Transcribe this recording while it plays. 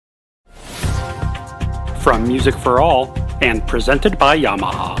from Music for All and presented by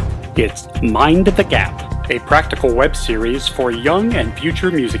Yamaha. It's Mind the Gap, a practical web series for young and future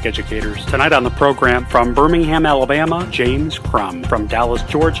music educators. Tonight on the program, from Birmingham, Alabama, James Crum. From Dallas,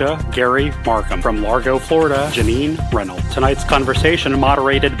 Georgia, Gary Markham. From Largo, Florida, Janine Reynolds. Tonight's conversation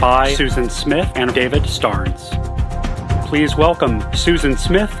moderated by Susan Smith and David Starnes. Please welcome Susan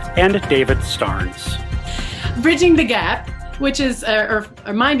Smith and David Starnes. Bridging the Gap, which is, or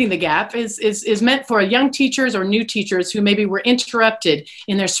Minding the Gap, is meant for young teachers or new teachers who maybe were interrupted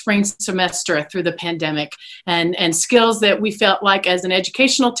in their spring semester through the pandemic, and skills that we felt like as an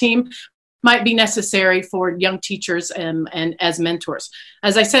educational team might be necessary for young teachers and as mentors.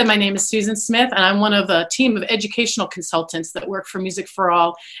 As I said, my name is Susan Smith, and I'm one of a team of educational consultants that work for Music for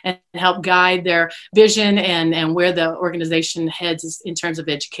All and help guide their vision and where the organization heads in terms of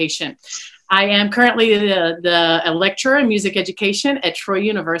education. I am currently a lecturer in music education at Troy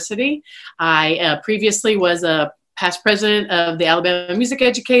University. I previously was a past president of the Alabama Music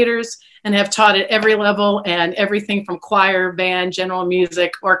Educators and have taught at every level and everything from choir, band, general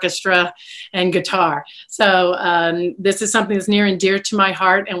music, orchestra, and guitar. So this is something that's near and dear to my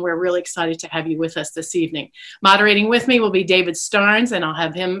heart, and we're really excited to have you with us this evening. Moderating with me will be David Starnes, and I'll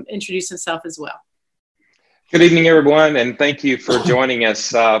have him introduce himself as well. Good evening, everyone, and thank you for joining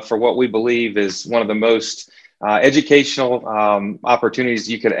us for what we believe is one of the most educational opportunities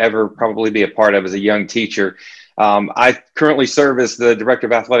you could ever probably be a part of as a young teacher. I currently serve as the Director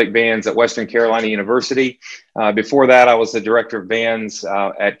of Athletic Bands at Western Carolina University. Before that, I was the Director of Bands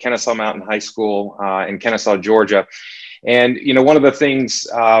at Kennesaw Mountain High School in Kennesaw, Georgia. And, you know, one of the things,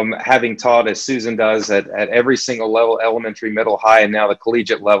 having taught as Susan does at every single level, elementary, middle, high, and now the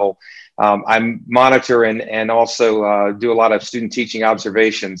collegiate level, I monitor and also do a lot of student teaching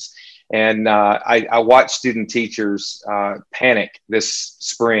observations. And I watched student teachers panic this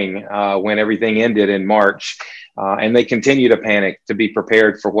spring when everything ended in March. And they continue to panic to be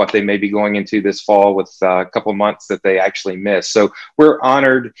prepared for what they may be going into this fall with a couple months that they actually miss. So we're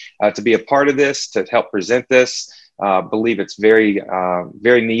honored to be a part of this, to help present this. Believe it's very,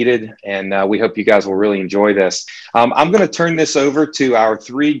 very needed, and we hope you guys will really enjoy this. I'm going to turn this over to our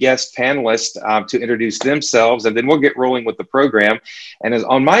three guest panelists to introduce themselves, and then we'll get rolling with the program. And as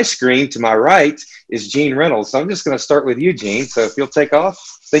on my screen to my right is Jean Reynolds. So I'm just going to start with you, Jean. So if you'll take off.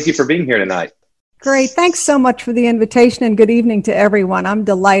 Thank you for being here tonight. Great. Thanks so much for the invitation, and good evening to everyone. I'm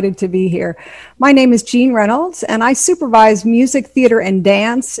delighted to be here. My name is Jean Reynolds, and I supervise music, theater, and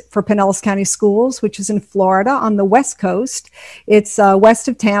dance for Pinellas County Schools, which is in Florida on the West Coast. It's west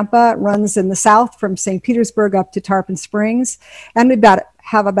of Tampa. It runs in the south from St. Petersburg up to Tarpon Springs, and we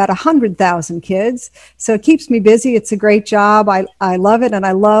have about 100,000 kids. So it keeps me busy. It's a great job. I love it, and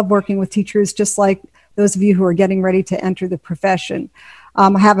I love working with teachers just like those of you who are getting ready to enter the profession.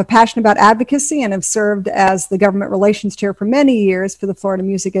 I have a passion about advocacy and have served as the government relations chair for many years for the Florida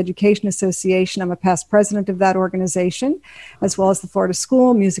Music Education Association. I'm a past president of that organization, as well as the Florida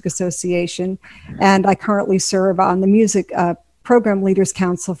School Music Association. And I currently serve on the Music Program Leaders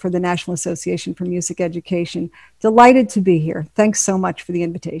Council for the National Association for Music Education. Delighted to be here. Thanks so much for the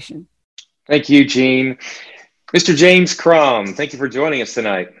invitation. Thank you, Jean. Mr. James Crum, thank you for joining us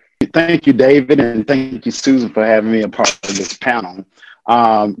tonight. Thank you, David, and thank you, Susan, for having me a part of this panel.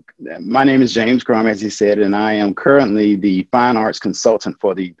 My name is James Crum, as he said, and I am currently the fine arts consultant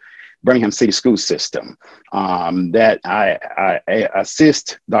for the Birmingham City School System. That I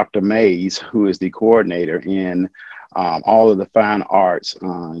assist Dr. Mays, who is the coordinator in all of the fine arts,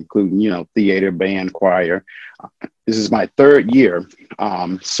 including, theater, band, choir. This is my third year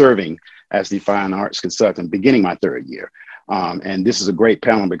serving as the fine arts consultant, beginning my third year. And this is a great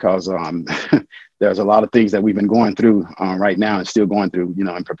panel because there's a lot of things that we've been going through right now and still going through,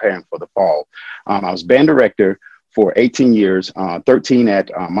 and preparing for the fall. I was band director for 18 years, 13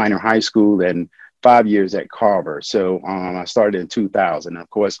 at Minor High School and 5 years at Carver. So I started in 2000. Of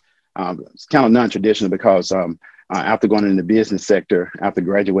course, it's kind of non-traditional because after going into the business sector, after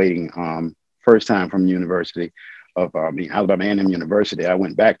graduating first time from the University of Alabama A&M University, I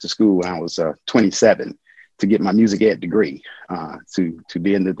went back to school when I was 27. To get my music ed degree, to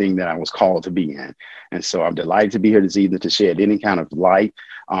be in the thing that I was called to be in. And so I'm delighted to be here this evening to shed any kind of light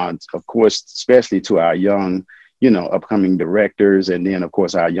on, of course, especially to our young, upcoming directors, and then, of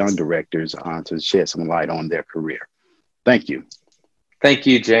course, our young directors to shed some light on their career. Thank you. Thank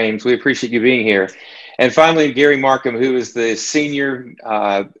you, James. We appreciate you being here. And finally, Gary Markham, who is the Senior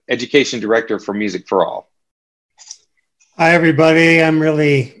Education Director for Music for All. Hi, everybody. I'm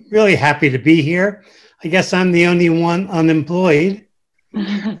really, really happy to be here. I guess I'm the only one unemployed.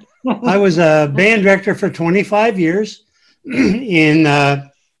 I was a band director for 25 years in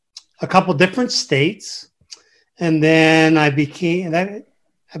a couple different states. And then I became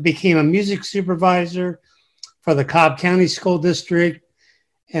a music supervisor for the Cobb County School District,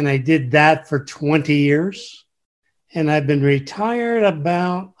 and I did that for 20 years. And I've been retired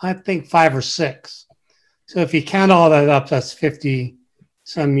about, I think, 5 or 6. So if you count all that up, that's 50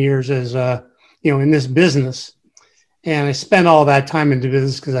 some years as in this business. And I spent all that time in the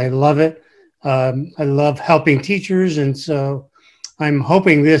business because I love it. I love helping teachers, and so I'm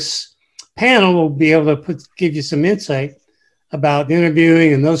hoping this panel will be able to give you some insight about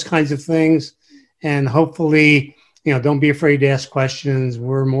interviewing and those kinds of things. And hopefully, don't be afraid to ask questions.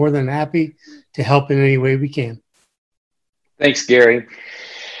 We're more than happy to help in any way we can. Thanks, Gary.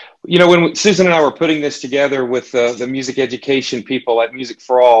 When Susan and I were putting this together with the music education people at Music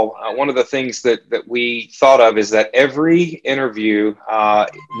for All, one of the things that we thought of is that every interview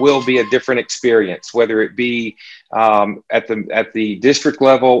will be a different experience, whether it be at the district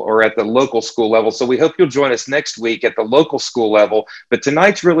level or at the local school level. So we hope you'll join us next week at the local school level, but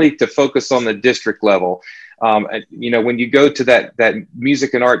tonight's really to focus on the district level. When you go to that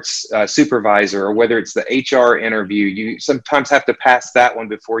music and arts supervisor, or whether it's the HR interview, you sometimes have to pass that one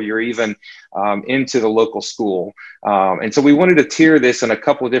before you're even into the local school. And so we wanted to tier this in a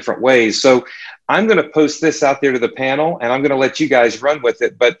couple of different ways. So I'm going to post this out there to the panel, and I'm going to let you guys run with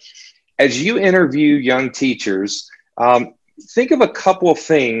it. But as you interview young teachers, think of a couple of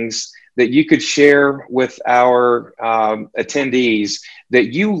things that you could share with our attendees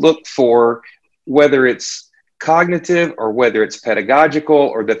that you look for, whether it's cognitive or whether it's pedagogical,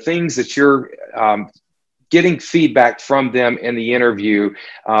 or the things that you're getting feedback from them in the interview,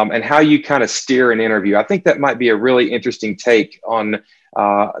 and how you kind of steer an interview. I think that might be a really interesting take on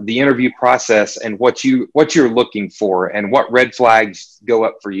the interview process and what you're looking for and what red flags go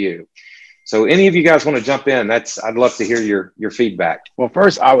up for you. So any of you guys want to jump in? I'd love to hear your feedback. Well,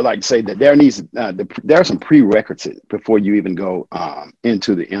 first, I would like to say that there are some prerequisites before you even go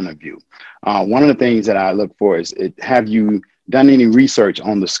into the interview. One of the things that I look for is, have you done any research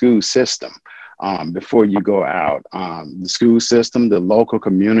on the school system before you go out? The school system, the local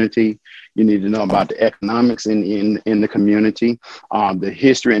community. You need to know about the economics in the community, the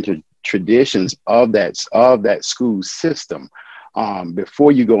history and traditions of that school system.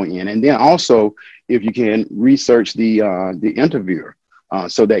 Before you go in, and then also, if you can, research the interviewer,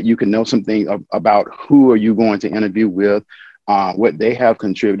 so that you can know something about who are you going to interview with, what they have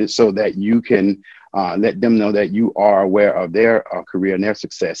contributed, so that you can let them know that you are aware of their career and their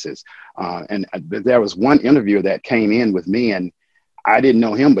successes. And there was one interviewer that came in with me, and I didn't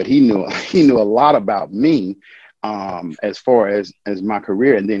know him, but he knew a lot about me. As far as my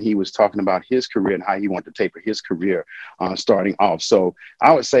career, and then he was talking about his career and how he wanted to taper his career starting off. So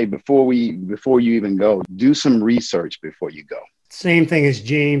I would say before you even go, do some research before you go. Same thing as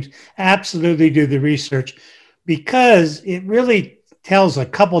James. Absolutely do the research, because it really tells a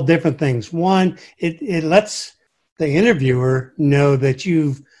couple different things. One, it lets the interviewer know that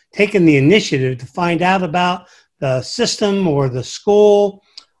you've taken the initiative to find out about the system or the school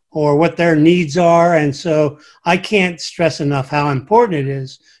or what their needs are. And so I can't stress enough how important it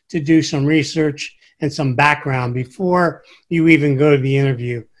is to do some research and some background before you even go to the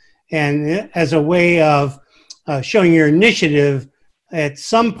interview. And as a way of showing your initiative, at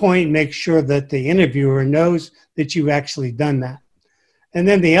some point, make sure that the interviewer knows that you've actually done that. And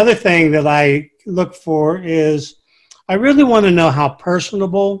then the other thing that I look for is, I really want to know how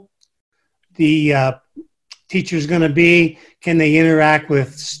personable the teacher is going to be. Can they interact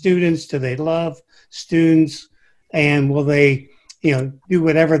with students? Do they love students? And will they, do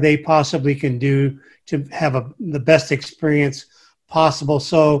whatever they possibly can do to have the best experience possible?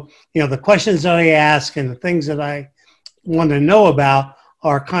 So, the questions that I ask and the things that I want to know about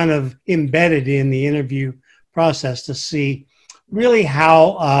are kind of embedded in the interview process to see really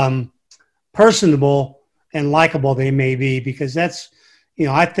how personable and likable they may be, because that's,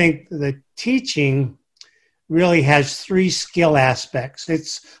 I think the teaching really has 3 skill aspects.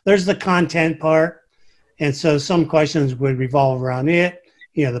 There's the content part, and so some questions would revolve around it,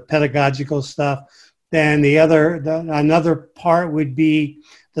 the pedagogical stuff. Then another part would be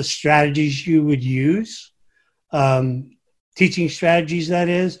the strategies you would use, teaching strategies, that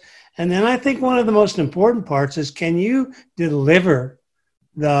is. And then I think one of the most important parts is, can you deliver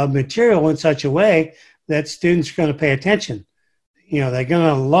the material in such a way that students are going to pay attention? They're going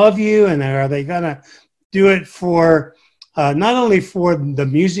to love you, and are they going to do it for not only for the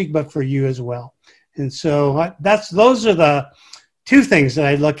music, but for you as well. And so those are the 2 things that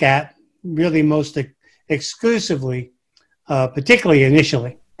I look at really most exclusively, particularly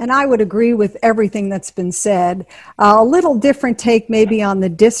initially. And I would agree with everything that's been said. A little different take maybe on the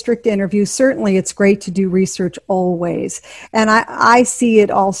district interview. Certainly it's great to do research always. And I see it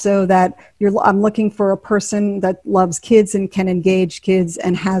also that I'm looking for a person that loves kids and can engage kids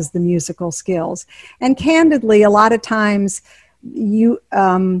and has the musical skills. And candidly, a lot of times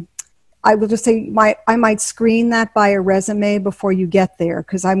I will just say I might screen that by a resume before you get there,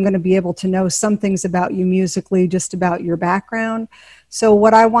 because I'm going to be able to know some things about you musically, just about your background. So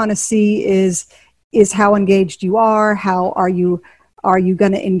what I want to see is how engaged you are. How are you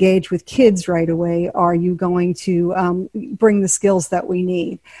going to engage with kids right away? Are you going to bring the skills that we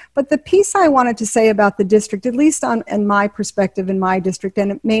need? But the piece I wanted to say about the district, at least in my perspective in my district,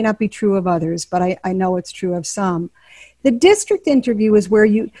 and it may not be true of others, but I know it's true of some. The district interview is where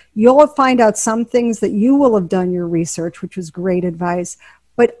you'll find out some things that you will have done your research, which was great advice,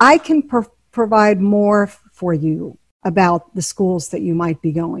 but I can provide more for you about the schools that you might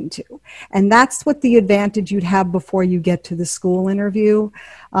be going to. And that's what the advantage you'd have before you get to the school interview.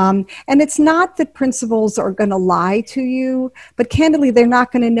 And it's not that principals are going to lie to you, but candidly, they're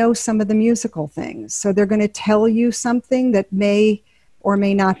not going to know some of the musical things. So they're going to tell you something that may or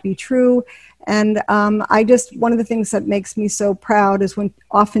may not be true. And one of the things that makes me so proud is when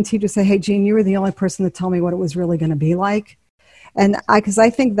often teachers say, hey, Jean, you were the only person to tell me what it was really going to be like. And because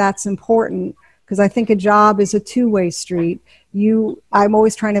I think that's important, because I think a job is a two-way street. I'm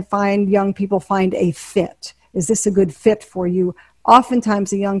always trying to find young people find a fit. Is this a good fit for you?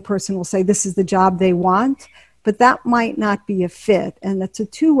 Oftentimes a young person will say this is the job they want, but that might not be a fit. And that's a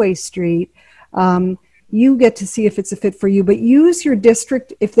two-way street. You get to see if it's a fit for you, but use your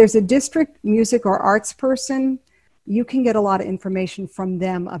district. If there's a district music or arts person, you can get a lot of information from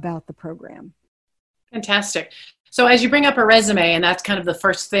them about the program. Fantastic. So as you bring up a resume, and that's kind of the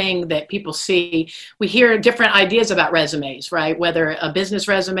first thing that people see, we hear different ideas about resumes, right? Whether a business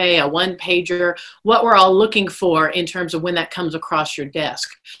resume, a one-pager, what we're all looking for in terms of when that comes across your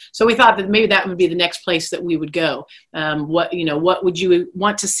desk. So we thought that maybe that would be the next place that we would go. What would you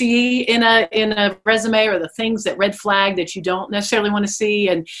want to see in a resume, or the things that red flag that you don't necessarily want to see?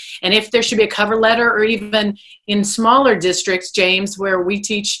 And if there should be a cover letter, or even in smaller districts, James, where we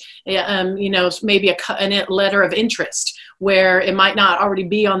teach, maybe a letter of interest, where it might not already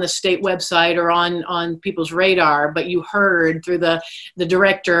be on the state website or on people's radar, but you heard through the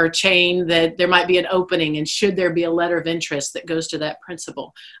director chain that there might be an opening, and should there be a letter of interest that goes to that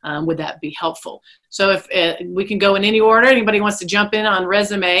principal? Would that be helpful? So if we can go in any order, anybody wants to jump in on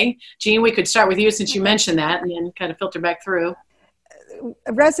resume. Jean, we could start with you since you mentioned that, and then kind of filter back through.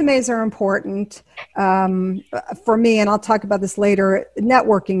 Resumes are important for me, and I'll talk about this later.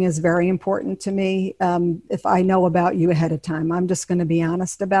 Networking is very important to me. If I know about you ahead of time, I'm just going to be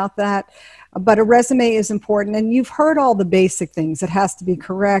honest about that. But a resume is important, and you've heard all the basic things. It has to be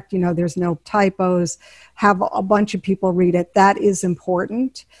correct. There's no typos. Have a bunch of people read it. That is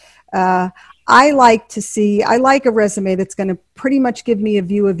important. I like a resume that's going to pretty much give me a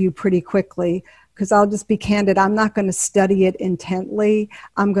view of you pretty quickly. Because I'll just be candid, I'm not going to study it intently.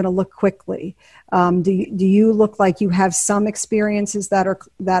 I'm going to look quickly. Do you look like you have some experiences that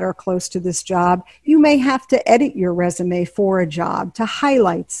are close to this job? You may have to edit your resume for a job to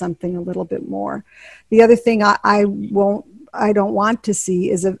highlight something a little bit more. The other thing I don't want to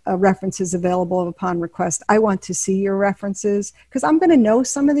see is a references available upon request. I want to see your references because I'm going to know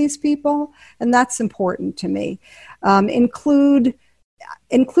some of these people, and that's important to me.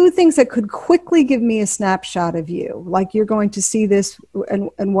 Include things that could quickly give me a snapshot of you, like you're going to see this,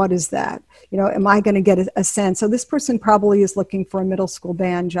 and what is that? Am I going to get a sense? So this person probably is looking for a middle school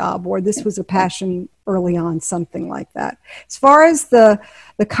band job, or this was a passion early on, something like that. As far as the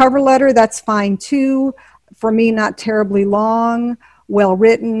cover letter, that's fine too. For me, not terribly long, well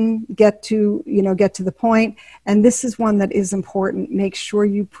written, get to the point. And this is one that is important. Make sure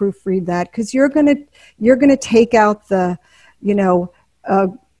you proofread that, because you're going to take out the,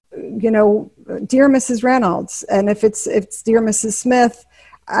 dear Mrs. Reynolds, and if it's dear Mrs. Smith.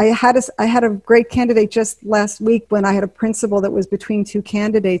 I had a great candidate just last week when I had a principal that was between two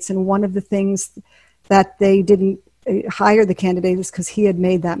candidates, and one of the things that they didn't hire the candidate is because he had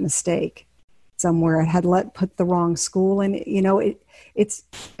made that mistake somewhere. It had put the wrong school in. It's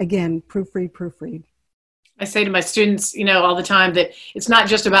again, proofread. I say to my students, all the time that it's not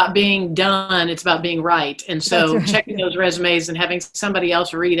just about being done, it's about being right. And so checking those resumes and having somebody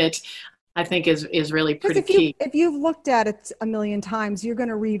else read it, I think is really pretty key. If you've looked at it a million times, you're going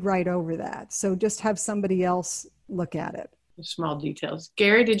to read right over that. So just have somebody else look at it. Small details.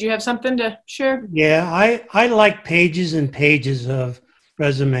 Gary, did you have something to share? Yeah, I like pages and pages of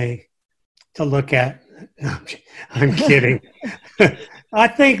resume to look at. I'm kidding. I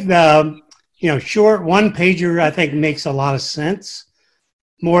think short one pager, I think makes a lot of sense.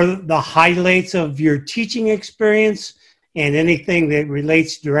 More the highlights of your teaching experience and anything that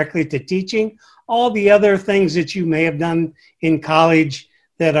relates directly to teaching. All the other things that you may have done in college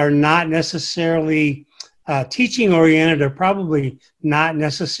that are not necessarily teaching oriented are probably not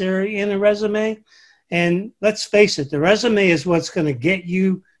necessary in a resume. And let's face it, the resume is what's going to get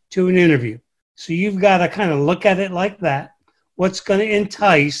you to an interview. So you've got to kind of look at it like that. What's going to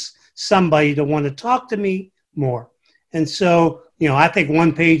entice somebody to want to talk to me more? And so, I think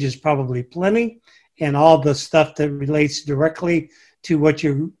one page is probably plenty, and all the stuff that relates directly to what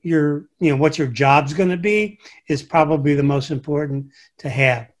what your job's going to be is probably the most important to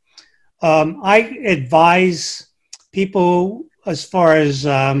have. I advise people, as far as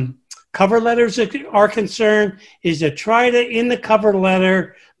cover letters are concerned, is to try to, in the cover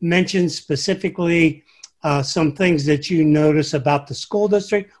letter, mention specifically some things that you notice about the school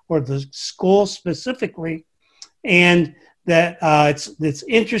district or the school specifically, and that it's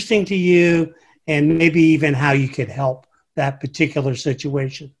interesting to you, and maybe even how you could help that particular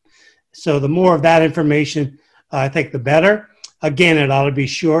situation. So the more of that information, I think the better. Again, it ought to be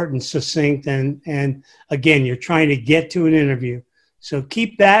short and succinct, and again, you're trying to get to an interview. So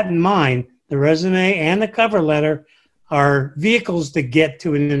keep that in mind. The resume and the cover letter are vehicles to get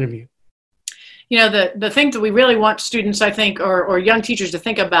to an interview. The thing that we really want students, I think, or young teachers to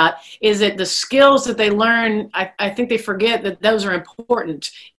think about is that the skills that they learn, I think they forget that those are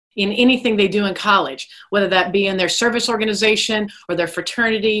important in anything they do in college, whether that be in their service organization or their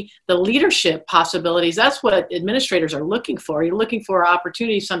fraternity, the leadership possibilities. That's what administrators are looking for. You're looking for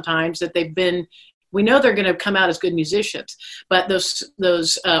opportunities sometimes that we know they're going to come out as good musicians, but those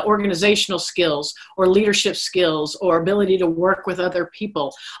organizational skills or leadership skills or ability to work with other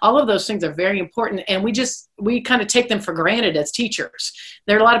people, all of those things are very important. And we kind of take them for granted as teachers.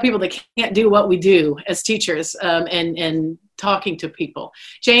 There are a lot of people that can't do what we do as teachers, and talking to people.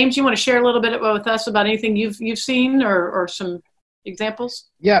 James, you want to share a little bit with us about anything you've seen or some examples?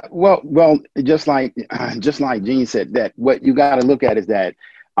 Yeah, well, just like Jean said, that what you got to look at is that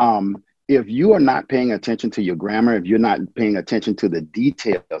if you are not paying attention to your grammar, if you're not paying attention to the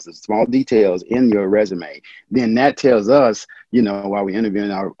details, the small details in your resume, then that tells us, while we're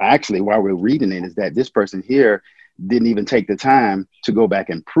interviewing, while we're reading it, is that this person here didn't even take the time to go back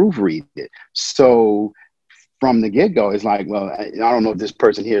and proofread it. So from the get-go, it's like, well, I don't know if this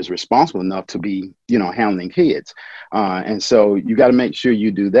person here is responsible enough to be, handling kids. And so you got to make sure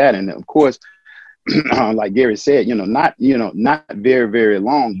you do that. And of course, like Gary said, not very, very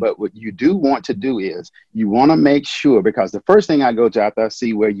long, but what you do want to do is you want to make sure, because the first thing I go to after I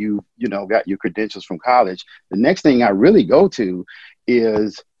see where you got your credentials from college, the next thing I really go to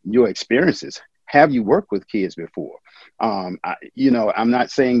is your experiences. Have you worked with kids before? I'm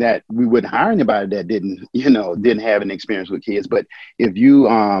not saying that we wouldn't hire anybody that didn't have an experience with kids, but if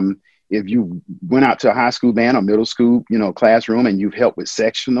you went out to a high school band or middle school, classroom, and you've helped with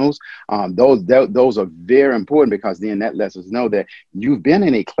sectionals, those are very important, because then that lets us know that you've been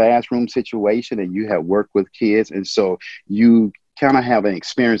in a classroom situation and you have worked with kids. And so you kind of have an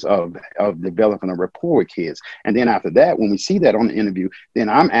experience of developing a rapport with kids. And then after that, when we see that on the interview, then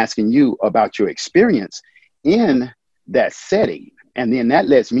I'm asking you about your experience in that setting. And then that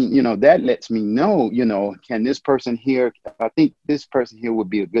lets me know, can this person here, I think this person here would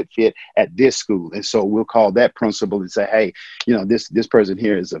be a good fit at this school. And so we'll call that principal and say, hey, this person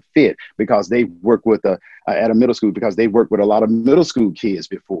here is a fit because they work with at a middle school, because they worked with a lot of middle school kids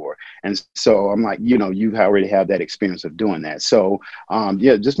before. And so I'm like, you already have that experience of doing that. So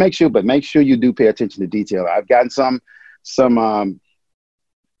just make sure you do pay attention to detail. I've gotten some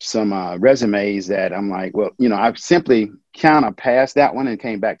resumes that I'm like, well, I've simply kind of passed that one and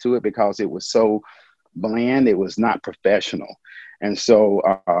came back to it because it was so bland. It was not professional. And so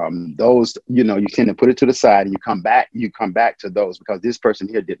those, you tend to put it to the side and you come back to those, because this person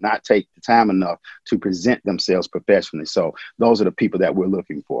here did not take the time enough to present themselves professionally. So those are the people that we're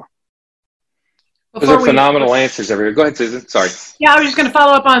looking for. Those are phenomenal answers over here. Go ahead, Susan. Sorry. Yeah, I was just going to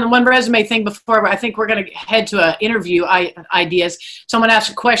follow up on the one resume thing before. I think we're going to head to interview ideas. Someone asked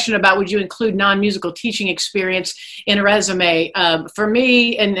a question about, would you include non-musical teaching experience in a resume? For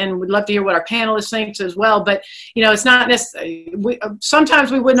me, and we'd love to hear what our panelists think as well, but, it's not necessarily,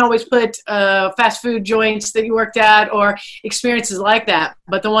 sometimes we wouldn't always put fast food joints that you worked at or experiences like that.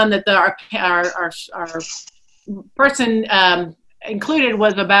 But the one that our person included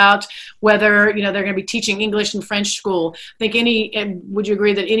was about whether they're going to be teaching English and French school. I think would you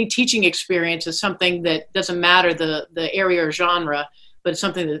agree that any teaching experience is something that doesn't matter the area or genre, but it's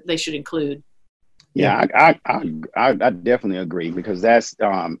something that they should include? Yeah, I definitely agree, because that's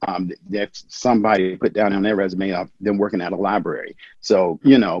somebody put down on their resume of them working at a library. So,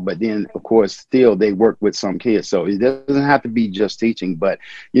 but then of course still they work with some kids. So it doesn't have to be just teaching, but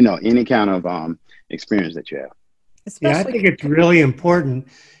any kind of experience that you have. Yeah, I think it's really important,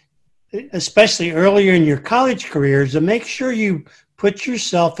 especially earlier in your college careers, to make sure you put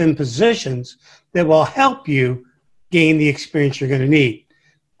yourself in positions that will help you gain the experience you're going to need.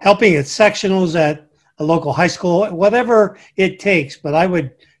 Helping at sectionals at a local high school, whatever it takes. But I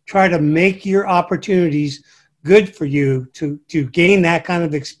would try to make your opportunities good for you to gain that kind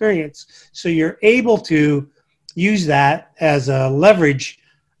of experience, so you're able to use that as a leverage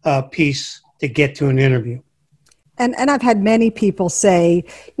piece to get to an interview. And I've had many people say,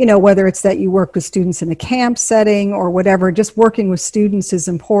 whether it's that you work with students in a camp setting or whatever, just working with students is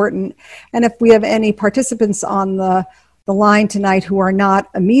important. And if we have any participants on the line tonight who are not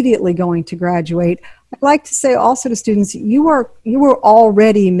immediately going to graduate, I'd like to say also to students, you are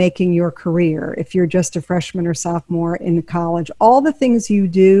already making your career. If you're just a freshman or sophomore in college, all the things you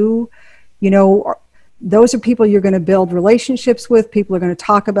do, those are people you're going to build relationships with. People are going to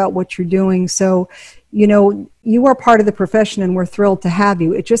talk about what you're doing. So, you are part of the profession, and we're thrilled to have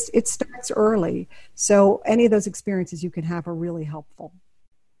you. It starts early. So any of those experiences you can have are really helpful.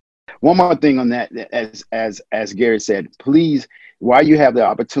 One more thing on that, as Gary said, please, while you have the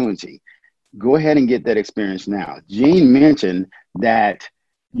opportunity, go ahead and get that experience now. Jean mentioned that,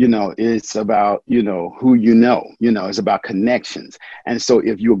 it's about, who it's about connections. And so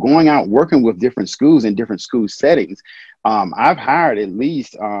if you're going out working with different schools in different school settings, I've hired at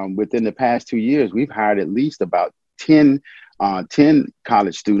least, within the past 2 years, we've hired at least about 10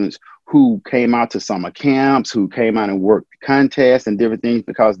 college students who came out to summer camps, who came out and worked contests and different things,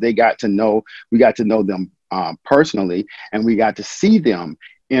 because we got to know them personally, and we got to see them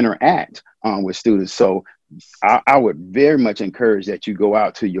interact with students. So I would very much encourage that you go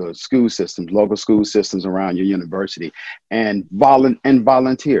out to your school systems, local school systems around your university, and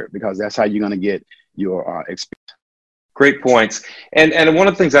volunteer, because that's how you're going to get your experience. Great points. And one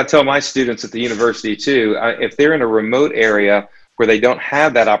of the things I tell my students at the university too, if they're in a remote area where they don't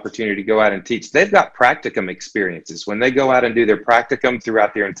have that opportunity to go out and teach, they've got practicum experiences. When they go out and do their practicum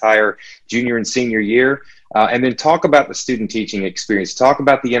throughout their entire junior and senior year, and then talk about the student teaching experience, talk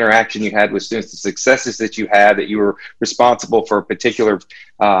about the interaction you had with students, the successes that you had, that you were responsible for a particular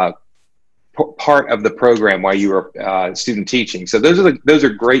part of the program while you were student teaching. So those are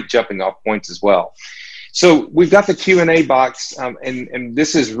great jumping off points as well. So we've got the Q&A box, and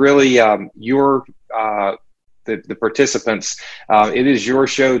this is really the participants. It is your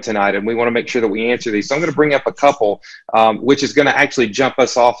show tonight, and we want to make sure that we answer these. So I'm going to bring up a couple, which is going to actually jump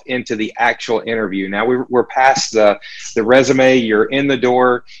us off into the actual interview. Now we're past the resume. You're in the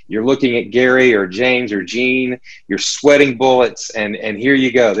door. You're looking at Gary or James or Jean. You're sweating bullets, and here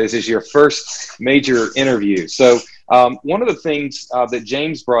you go. This is your first major interview. So one of the things that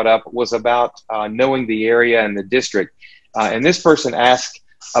James brought up was about knowing the area and the district. And this person asked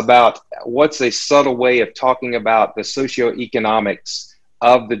about what's a subtle way of talking about the socioeconomics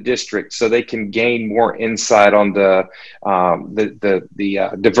of the district, so they can gain more insight on the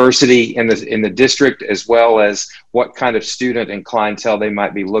diversity in the district, as well as what kind of student and clientele they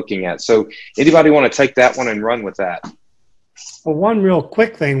might be looking at. So anybody want to take that one and run with that? Well, one real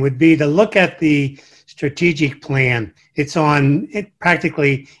quick thing would be to look at the strategic plan. It's on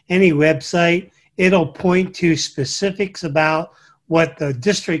practically any website. It'll point to specifics about what the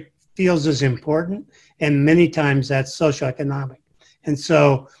district feels is important, and many times that's socioeconomic. And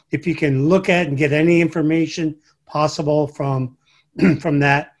so if you can look at and get any information possible from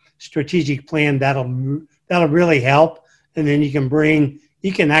that strategic plan, that'll really help. And then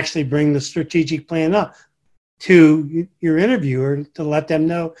you can actually bring the strategic plan up to your interviewer to let them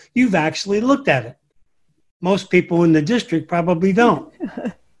know you've actually looked at it. Most people in the district probably don't.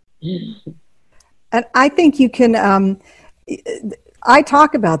 And I think you can, I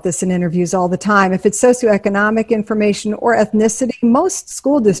talk about this in interviews all the time. If it's socioeconomic information or ethnicity, most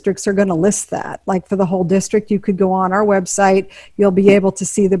school districts are going to list that. Like for the whole district, you could go on our website. You'll be able to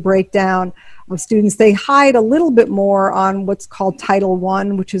see the breakdown of students. They hide a little bit more on what's called Title I,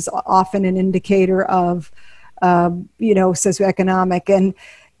 which is often an indicator of, socioeconomic. And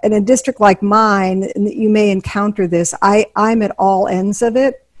in a district like mine, you may encounter this. I'm at all ends of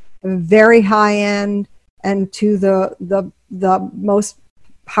it, very high end, and to the most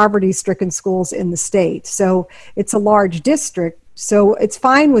poverty-stricken schools in the state. So it's a large district, So it's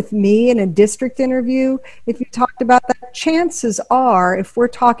fine with me in a district interview. If you talked about that, chances are, if we're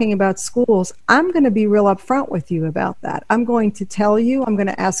talking about schools, I'm going to be real upfront with you about that. I'm going to tell you, I'm going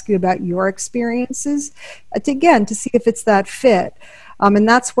to ask you about your experiences, to see if it's that fit. And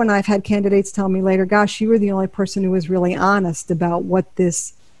that's when I've had candidates tell me later, gosh, you were the only person who was really honest about what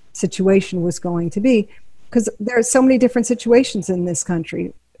this situation was going to be. Because there are so many different situations in this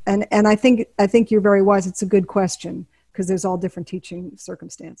country. And I think you're very wise. It's a good question, because there's all different teaching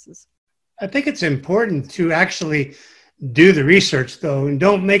circumstances. I think it's important to actually do the research, though, and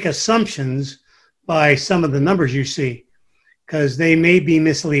don't make assumptions by some of the numbers you see, because they may be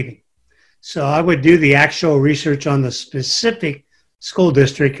misleading. So I would do the actual research on the specific school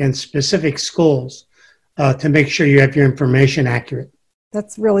district and specific schools to make sure you have your information accurate.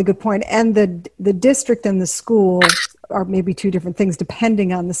 That's a really good point. And the district and the school are maybe two different things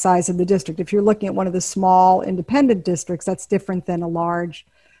depending on the size of the district. If you're looking at one of the small independent districts, that's different than a large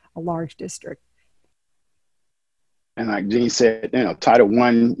district. And like Jean said, Title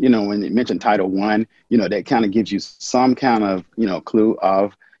I, when you mentioned Title I, that kind of gives you some kind of, clue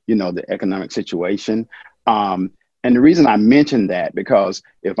of, the economic situation. And the reason I mentioned that, because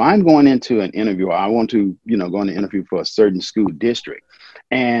if I'm going into an interview, or I want to, go on an interview for a certain school district,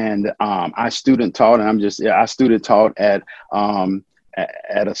 and I student taught at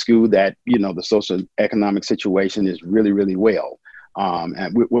a school that, the social economic situation is really, really well.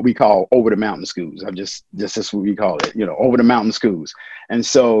 And what we call over the mountain schools. This is what we call it, over the mountain schools. And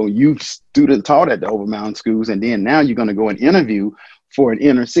so you student taught at the over mountain schools, and then now you're going to go and interview for an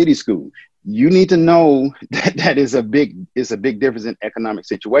inner city school. You need to know that is a big difference in economic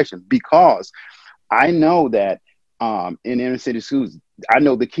situation, because I know that in inner city schools, I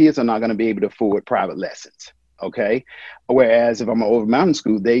know the kids are not going to be able to afford private lessons. Okay. Whereas if I'm an over mountain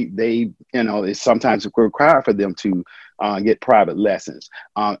school, they it's sometimes required for them to get private lessons.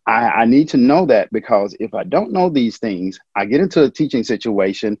 I need to know that, because if I don't know these things, I get into a teaching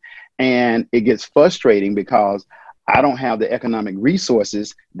situation and it gets frustrating because I don't have the economic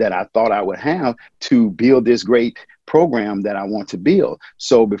resources that I thought I would have to build this great program that I want to build.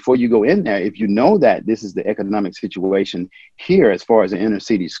 So before you go in there, if you know that this is the economic situation here as far as an inner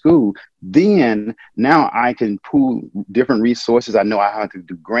city school, then now I can pool different resources. I know I have to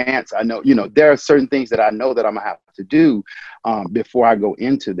do grants. I know, there are certain things that I know that I'm gonna have to do before I go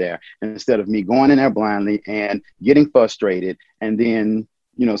into there, instead of me going in there blindly and getting frustrated and then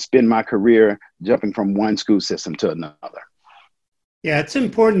spend my career jumping from one school system to another. Yeah, it's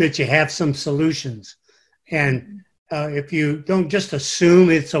important that you have some solutions. And if you don't just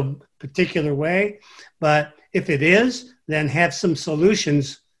assume it's a particular way, but if it is, then have some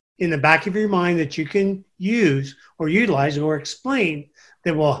solutions in the back of your mind that you can use or utilize or explain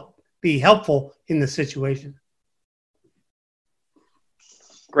that will be helpful in the situation.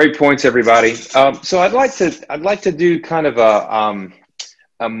 Great points, everybody. So I'd like to do kind of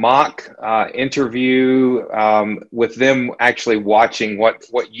a mock interview with them actually watching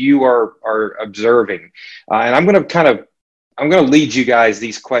what you are observing. And I'm going to lead you guys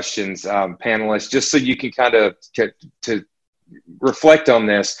these questions, panelists, just so you can kind of to reflect on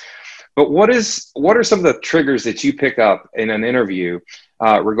this. But what are some of the triggers that you pick up in an interview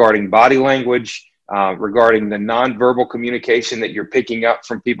regarding body language, regarding the nonverbal communication that you're picking up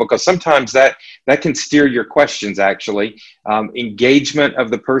from people? Because sometimes that can steer your questions, actually. Engagement of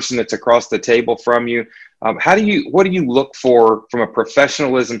the person that's across the table from you. What do you look for from a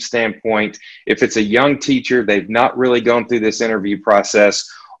professionalism standpoint if it's a young teacher, they've not really gone through this interview process,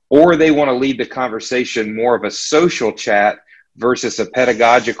 or they want to lead the conversation more of a social chat versus a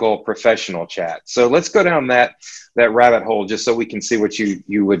pedagogical professional chat? So let's go down that rabbit hole just so we can see what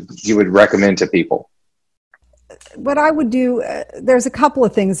you would recommend to people. What I would do, there's a couple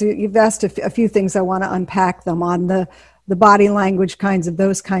of things. You've asked a few things. I want to unpack them on the body language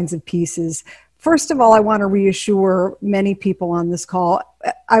those kinds of pieces. First of all, I want to reassure many people on this call,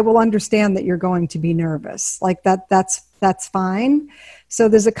 I will understand that you're going to be nervous. Like that's fine. So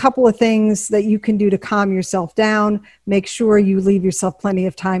there's a couple of things that you can do to calm yourself down. Make sure you leave yourself plenty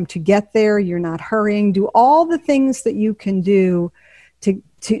of time to get there. You're not hurrying. Do all the things that you can do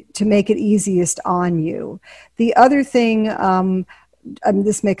to make it easiest on you. The other thing,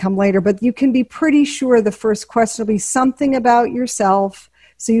 this may come later, but you can be pretty sure the first question will be something about yourself,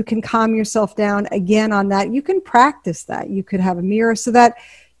 so you can calm yourself down again on that. You can practice that. You could have a mirror so that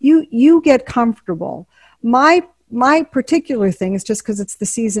you get comfortable. My particular thing is, just because it's the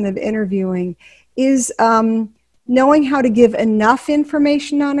season of interviewing, is knowing how to give enough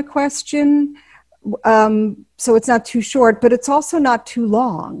information on a question so it's not too short, but it's also not too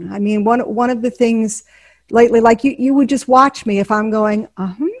long. I mean, one of the things lately, like you would just watch me if I'm going,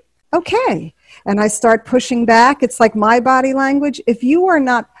 okay. And I start pushing back. It's like my body language. If you are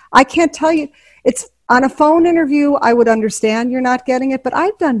not, I can't tell you, it's on a phone interview, I would understand you're not getting it, but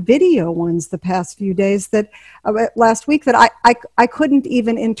I've done video ones the past few days that last week that I couldn't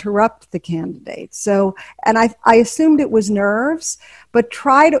even interrupt the candidate. So, and I assumed it was nerves, but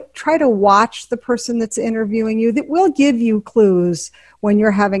try to watch the person that's interviewing you. That will give you clues when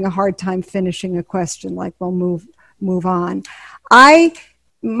you're having a hard time finishing a question, like, well, move on.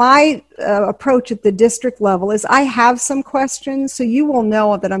 My approach at the district level is I have some questions, so you will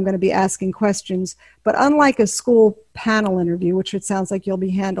know that I'm going to be asking questions. But unlike a school panel interview, which it sounds like you'll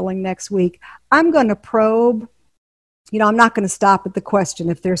be handling next week, I'm going to probe. I'm not going to stop at the question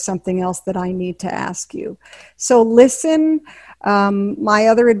if there's something else that I need to ask you. So listen. My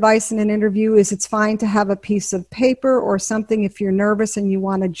other advice in an interview is it's fine to have a piece of paper or something if you're nervous and you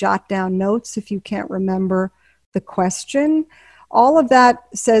want to jot down notes if you can't remember the question. All of that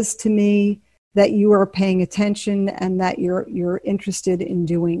says to me that you are paying attention and that you're interested in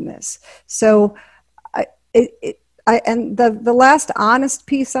doing this. So, and the last honest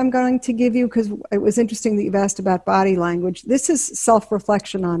piece I'm going to give you, because it was interesting that you've asked about body language. This is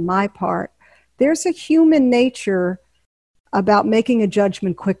self-reflection on my part. There's a human nature about making a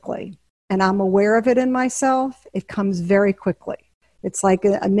judgment quickly, and I'm aware of it in myself. It comes very quickly. It's like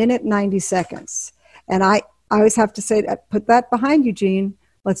a minute, 90 seconds, and I always have to say, put that behind you, Jean.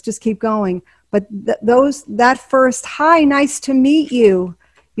 Let's just keep going. But that first, hi, nice to meet you,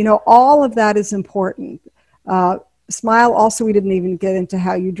 all of that is important. Smile, also, we didn't even get into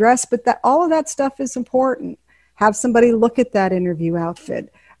how you dress, but all of that stuff is important. Have somebody look at that interview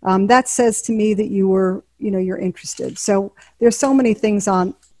outfit. That says to me that you're interested. So there's so many things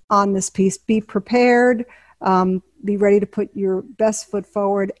on this piece. Be prepared. Be ready to put your best foot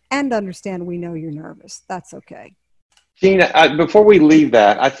forward and understand we know you're nervous. That's okay. Gina, before we leave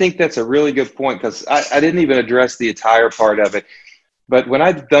that, I think that's a really good point because I didn't even address the entire part of it. But when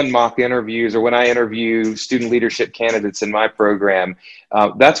I've done mock interviews or when I interview student leadership candidates in my program,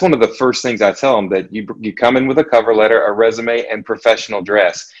 that's one of the first things I tell them, that you come in with a cover letter, a resume, and professional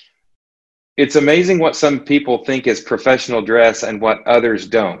dress. It's amazing what some people think is professional dress and what others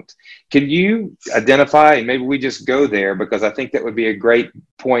don't. Can you identify, and maybe we just go there, because I think that would be a great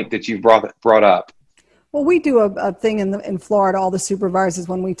point that you brought up. Well, we do a thing in Florida, all the supervisors,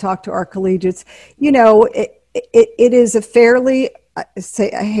 when we talk to our collegiates, it is a fairly, I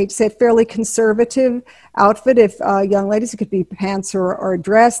hate to say it, fairly conservative outfit. If young ladies, it could be pants or a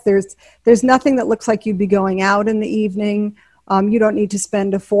dress. There's nothing that looks like you'd be going out in the evening. You don't need to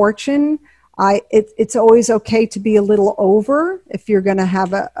spend a fortune. It's always okay to be a little over if you're going to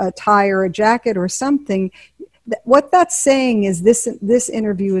have a tie or a jacket or something. What that's saying is this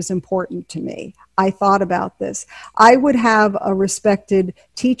interview is important to me. I thought about this. I would have a respected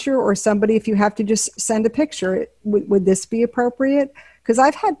teacher or somebody, if you have to just send a picture, would this be appropriate? Because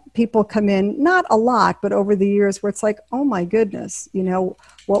I've had people come in, not a lot, but over the years where it's like, oh my goodness,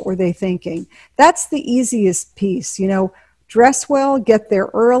 what were they thinking? That's the easiest piece, dress well, get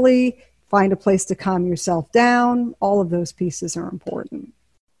there early, find a place to calm yourself down. All of those pieces are important.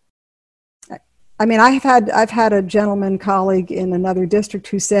 I mean, I've had a gentleman colleague in another district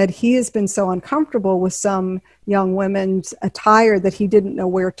who said he has been so uncomfortable with some young women's attire that he didn't know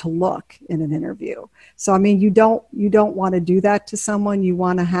where to look in an interview. So, I mean, you don't want to do that to someone. You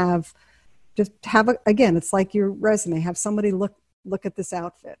want to again, it's like your resume, have somebody look at this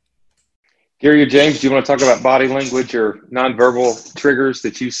outfit. Gary or James, do you want to talk about body language or nonverbal triggers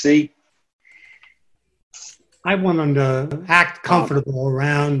that you see? I want them to act comfortable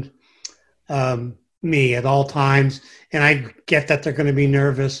around me at all times, and I get that they're going to be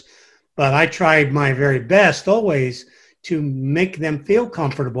nervous, but I try my very best always to make them feel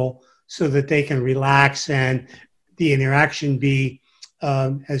comfortable so that they can relax and the interaction be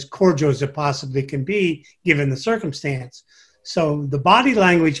as cordial as it possibly can be given the circumstance. So the body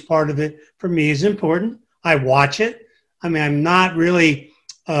language part of it for me is important. I watch it. I mean, I'm not really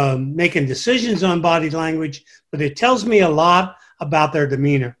making decisions on body language, but it tells me a lot about their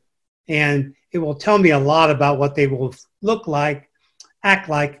demeanor. And it will tell me a lot about what they will act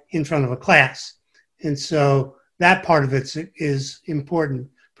like in front of a class. And so that part of it is important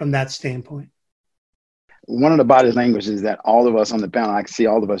from that standpoint. One of the body languages that all of us on the panel, I can see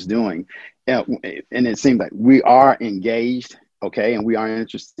all of us doing, and it seems like we are engaged, okay, and we are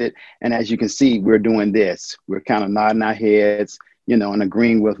interested. And as you can see, we're doing this. We're kind of nodding our heads, and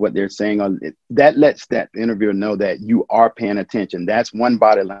agreeing with what they're saying. That lets that interviewer know that you are paying attention. That's one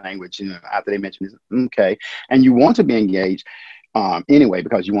body language, after they mention this, okay. And you want to be engaged. anyway,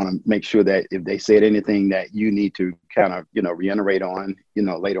 because you want to make sure that if they said anything that you need to kind of, reiterate on,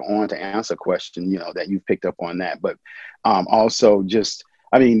 later on to answer a question, that you've picked up on that. But also just,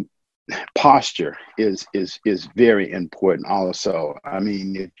 posture is very important also.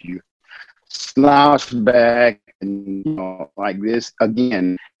 If you slouch back and, like this,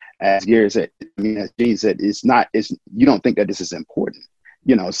 again, as Gary said, as Gene said, you don't think that this is important.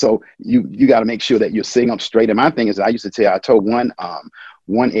 So you got to make sure that you're sitting up straight. And my thing is, I told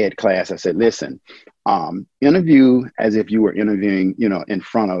one ed class, I said, listen, interview as if you were interviewing, in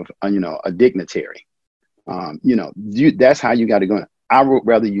front of, a dignitary. That's how you got to go. I would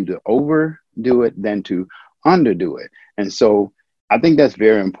rather you to overdo it than to underdo it. And so I think that's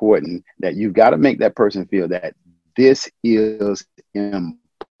very important, that you've got to make that person feel that this is important.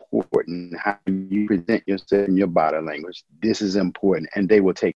 How you present yourself in your body language. This is important, and they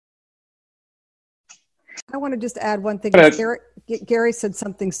will take. I want to just add one thing. Gary said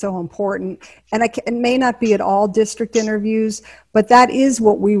something so important, and it may not be at all district interviews, but that is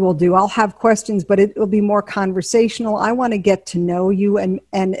what we will do. I'll have questions, but it will be more conversational. I want to get to know you and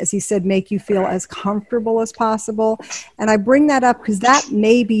as he said, make you feel as comfortable as possible. And I bring that up because that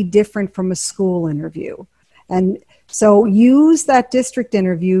may be different from a school interview. And so use that district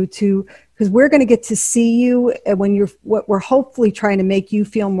interview because we're going to get to see you when we're hopefully trying to make you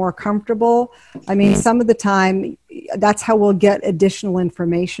feel more comfortable. Some of the time, that's how we'll get additional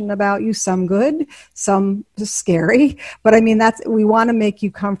information about you. Some good, some scary. But we want to make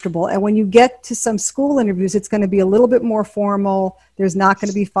you comfortable. And when you get to some school interviews, it's going to be a little bit more formal. There's not going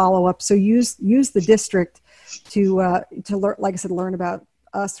to be follow-up. So use the district to learn, like I said, learn about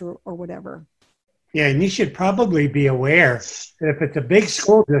us or whatever. Yeah, and you should probably be aware that if it's a big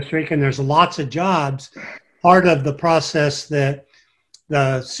school district and there's lots of jobs, part of the process that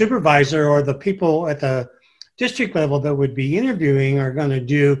the supervisor or the people at the district level that would be interviewing are going to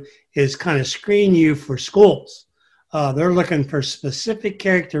do is kind of screen you for schools. They're looking for specific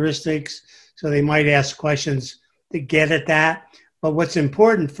characteristics, so they might ask questions to get at that. But what's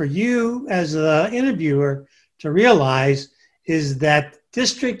important for you as the interviewer to realize is that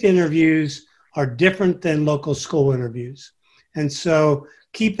district interviews are different than local school interviews. And so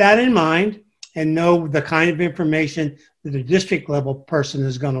keep that in mind and know the kind of information that a district level person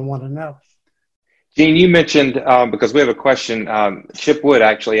is going to want to know. Gene, you mentioned, because we have a question, Chip Wood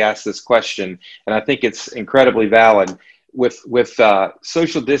actually asked this question, and I think it's incredibly valid. With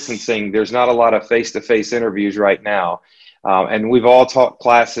social distancing, there's not a lot of face-to-face interviews right now. And we've all taught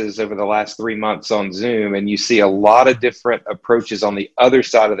classes over the last 3 months on Zoom, and you see a lot of different approaches on the other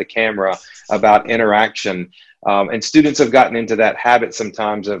side of the camera about interaction. And students have gotten into that habit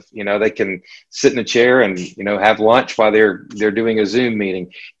sometimes of, they can sit in a chair and, have lunch while they're doing a Zoom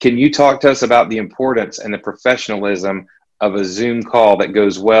meeting. Can you talk to us about the importance and the professionalism of a Zoom call that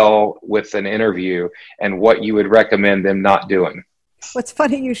goes well with an interview and what you would recommend them not doing? What's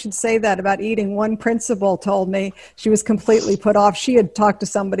funny you should say that about eating. One principal told me she was completely put off. She had talked to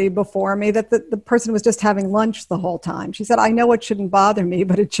somebody before me that the person was just having lunch the whole time. She said, I know it shouldn't bother me,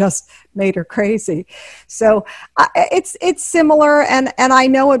 but it just made her crazy. So it's similar. And I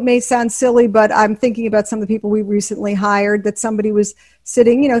know it may sound silly, but I'm thinking about some of the people we recently hired, that somebody was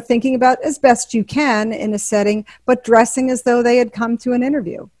sitting, thinking about as best you can in a setting, but dressing as though they had come to an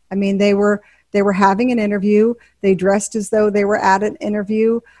interview. They were having an interview. They dressed as though they were at an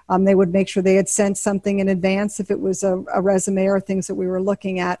interview. They would make sure they had sent something in advance if it was a resume or things that we were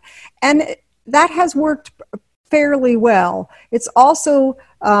looking at. And that has worked fairly well. It's also,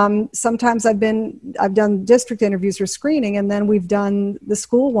 sometimes I've done district interviews or screening, and then we've done the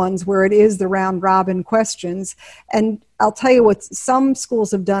school ones where it is the round robin questions. And I'll tell you what some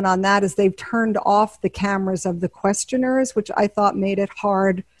schools have done on that is they've turned off the cameras of the questioners, which I thought made it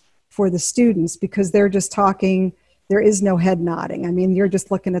hard for the students because they're just talking. There is no head nodding. You're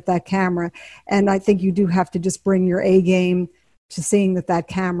just looking at that camera. And I think you do have to just bring your A game to seeing that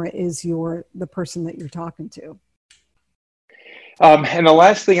camera is the person that you're talking to. And the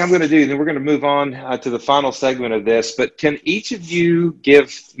last thing I'm going to do, then we're going to move on to the final segment of this, but can each of you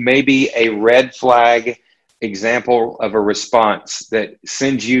give maybe a red flag example of a response that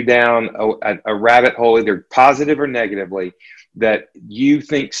sends you down a rabbit hole, either positive or negatively, that you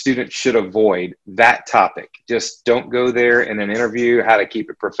think students should avoid that topic? Just don't go there in an interview, how to keep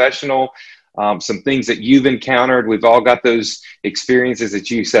it professional, some things that you've encountered. We've all got those experiences that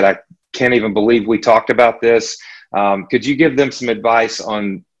you said, I can't even believe we talked about this. Could you give them some advice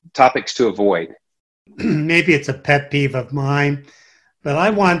on topics to avoid? Maybe it's a pet peeve of mine, but I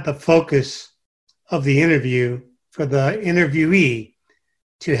want the focus of the interview for the interviewee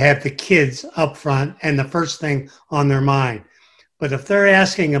to have the kids up front and the first thing on their mind. But if they're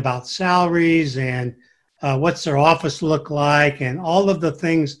asking about salaries and what's their office look like and all of the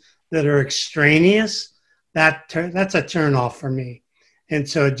things that are extraneous, that's a turn off for me. And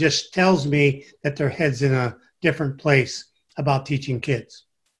so it just tells me that their head's in a different place about teaching kids.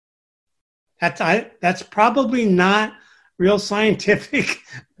 That's probably not real scientific,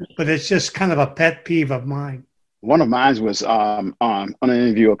 but it's just kind of a pet peeve of mine. One of mine was on an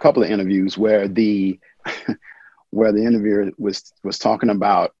interview, a couple of interviews where the interviewer was talking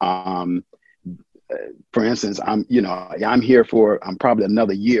about, for instance, I'm here for probably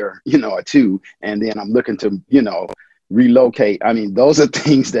another year, or two, and then I'm looking to, relocate. I mean, those are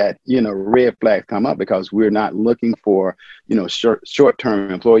things that, red flags come up because we're not looking for, short-term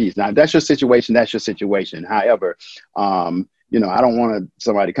employees. Now, that's your situation. However, I don't want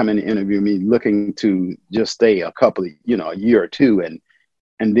somebody come in and interview me looking to just stay a couple of, a year or two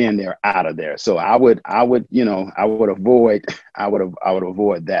and then they're out of there. So I would avoid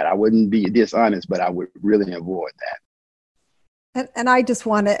that. I wouldn't be dishonest, but I would really avoid that. And I just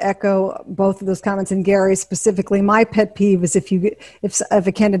want to echo both of those comments, and Gary specifically. My pet peeve is if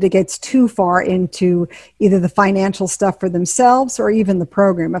a candidate gets too far into either the financial stuff for themselves or even the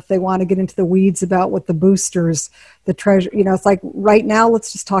program. If they want to get into the weeds about what the boosters, the treasure, it's like right now,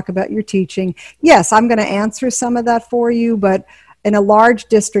 let's just talk about your teaching. Yes, I'm going to answer some of that for you, but in a large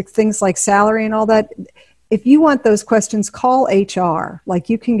district, things like salary and all that, if you want those questions, call HR. Like,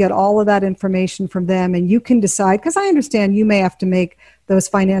 you can get all of that information from them and you can decide, because I understand you may have to make those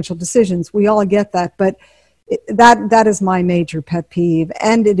financial decisions. We all get that, but that is my major pet peeve.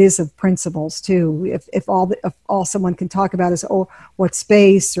 And it is of principles too. If all someone can talk about is, what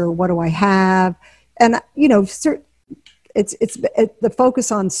space or what do I have? And, it's the focus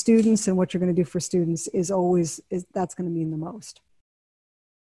on students and what you're going to do for students that's going to mean the most.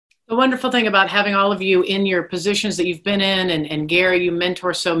 The wonderful thing about having all of you in your positions that you've been in, and Gary, you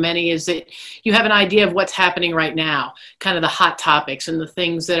mentor so many, is that you have an idea of what's happening right now, kind of the hot topics and the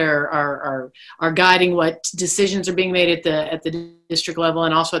things that are guiding what decisions are being made at the district level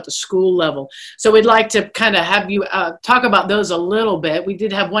and also at the school level. So we'd like to kind of have you talk about those a little bit. We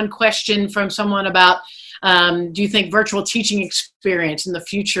did have one question from someone about, do you think virtual teaching experience in the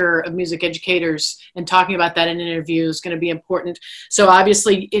future of music educators, and talking about that in an interview, is going to be important? So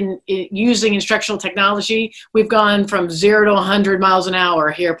obviously in using instructional technology, we've gone from 0 to 100 miles an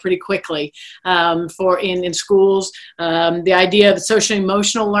hour here pretty quickly in schools. The idea of social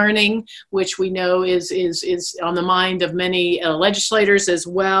emotional learning, which we know is on the mind of many legislators as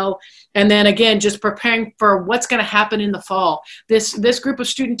well. And then again, just preparing for what's going to happen in the fall. This group of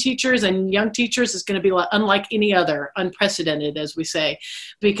student teachers and young teachers is going to be unlike any other, unprecedented, as we say,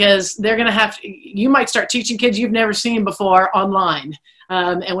 because they're going to you might start teaching kids you've never seen before online.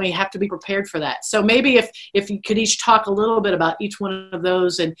 And we have to be prepared for that. So maybe if you could each talk a little bit about each one of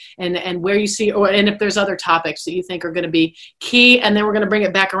those and where you see, and if there's other topics that you think are going to be key, and then we're going to bring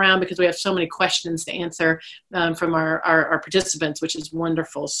it back around because we have so many questions to answer from our participants, which is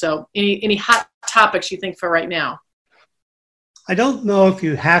wonderful. So any hot topics you think for right now? I don't know if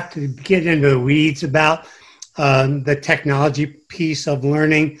you have to get into the weeds about the technology piece of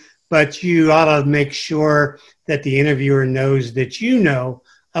learning, but you ought to make sure that the interviewer knows that you know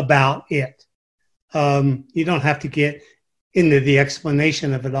about it. You don't have to get into the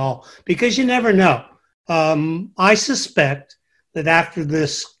explanation of it all because you never know. I suspect that after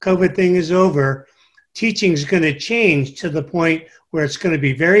this COVID thing is over, teaching is going to change to the point where it's going to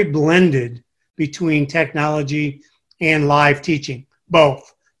be very blended between technology and live teaching,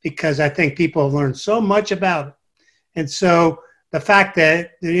 both, because I think people have learned so much about it. And so the fact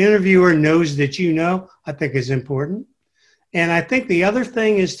that the interviewer knows that you know, I think is important. And I think the other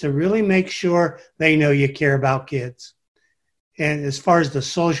thing is to really make sure they know you care about kids. And as far as the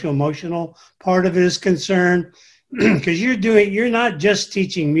social emotional part of it is concerned, because you're not just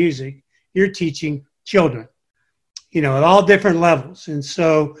teaching music, you're teaching children, at all different levels. And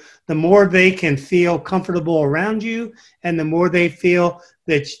so the more they can feel comfortable around you and the more they feel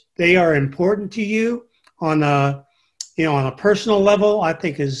that they are important to you on a personal level, I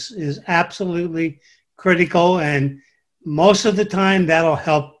think is absolutely critical. And most of the time that'll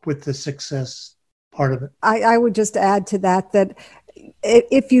help with the success part of it. I would just add to that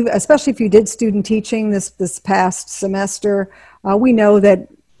especially if you did student teaching this past semester, we know that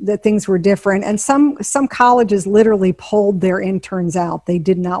things were different. And some colleges literally pulled their interns out. They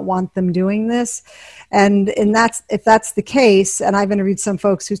did not want them doing this. And if that's the case, and I've interviewed some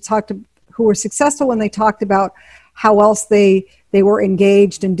folks who were successful when they talked about how else they they were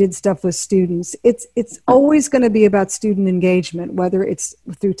engaged and did stuff with students. It's always going to be about student engagement, whether it's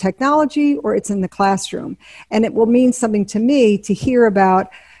through technology or it's in the classroom. And it will mean something to me to hear about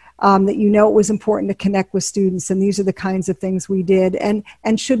that it was important to connect with students, and these are the kinds of things we did. And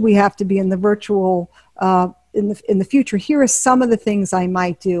should we have to be in the virtual in the future, here are some of the things I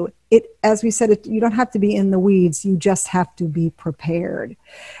might do. As we said, you don't have to be in the weeds. You just have to be prepared,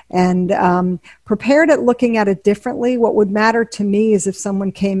 and prepared at looking at it differently. What would matter to me is if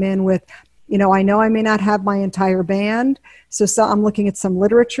someone came in with, I know I may not have my entire band, so I'm looking at some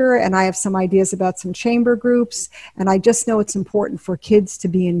literature, and I have some ideas about some chamber groups, and I just know it's important for kids to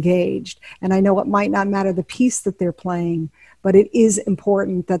be engaged. And I know it might not matter the piece that they're playing, but it is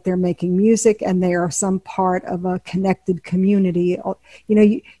important that they're making music and they are some part of a connected community.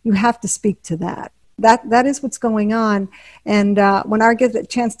 You have to speak to that. That is what's going on. And when I get the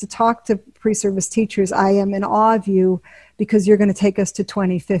chance to talk to pre-service teachers, I am in awe of you, because you're going to take us to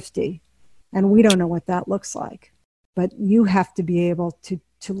 2050. And we don't know what that looks like. But you have to be able to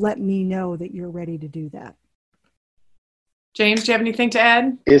let me know that you're ready to do that. James, do you have anything to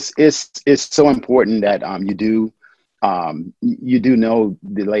add? It's so important that you do know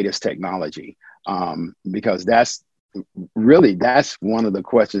the latest technology, because that's one of the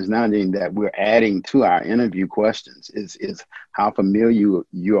questions now that we're adding to our interview questions is how familiar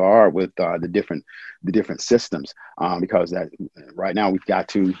you are with the different systems, because that right now we've got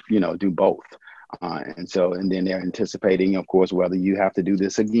to do both. And then they're anticipating, of course, whether you have to do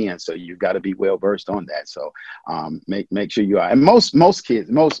this again. So you've got to be well versed on that. So make sure you are. And most kids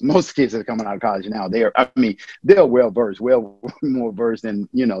that are coming out of college now, they're well versed, well more versed than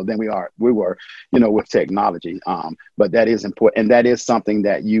we were, with technology. But that is important, and that is something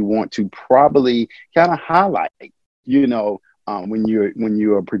that you want to probably kind of highlight, when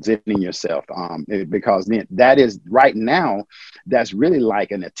you're presenting yourself, because then that is right now, that's really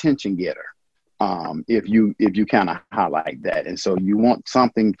like an attention getter. If you kind of highlight that, and so you want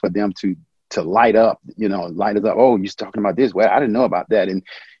something for them to light up, light it up. Oh, you're talking about this? Well, I didn't know about that, and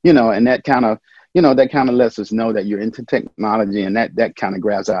and that kind of lets us know that you're into technology, and that kind of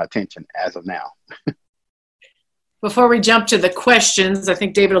grabs our attention as of now. Before we jump to the questions, I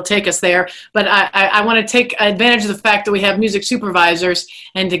think David will take us there, but I want to take advantage of the fact that we have music supervisors,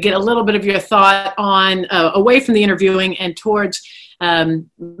 and to get a little bit of your thought on away from the interviewing and towards.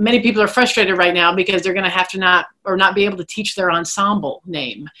 Many people are frustrated right now because they're going to have to not be able to teach their ensemble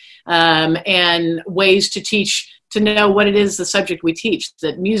name, and ways to know what it is, the subject we teach,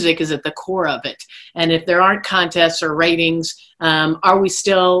 that music is at the core of it. And if there aren't contests or ratings, are we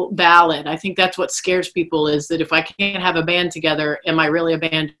still valid? I think that's what scares people, is that if I can't have a band together, am I really a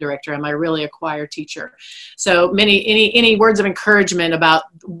band director? Am I really a choir teacher? So any words of encouragement about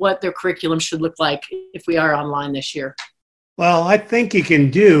what their curriculum should look like if we are online this year? Well, I think you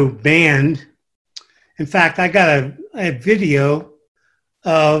can do band. In fact, I got a video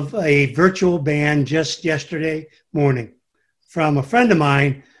of a virtual band just yesterday morning from a friend of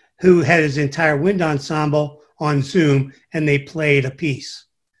mine who had his entire wind ensemble on Zoom, and they played a piece.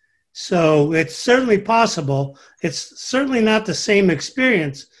 So it's certainly possible. It's certainly not the same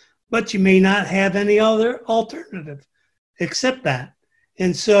experience, but you may not have any other alternative except that.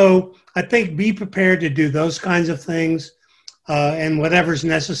 And so I think be prepared to do those kinds of things. And whatever's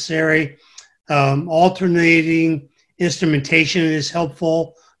necessary, alternating instrumentation is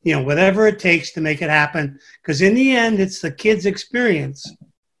helpful, whatever it takes to make it happen. Because in the end, it's the kid's experience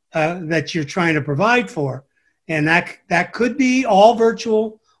that you're trying to provide for. And that could be all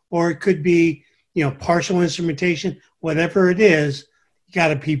virtual, or it could be, partial instrumentation. Whatever it is, you got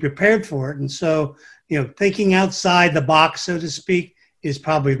to be prepared for it. And so, thinking outside the box, so to speak, is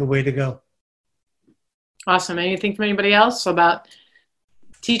probably the way to go. Awesome. Anything from anybody else about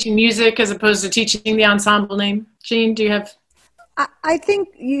teaching music as opposed to teaching the ensemble name? Jean, do you have? I think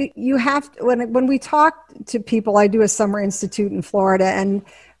you have to, when we talk to people, I do a summer institute in Florida, and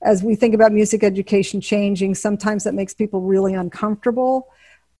as we think about music education changing, sometimes that makes people really uncomfortable.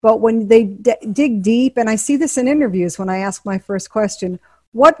 But when they dig deep, and I see this in interviews when I ask my first question,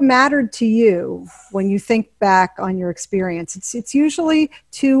 what mattered to you when you think back on your experience? It's usually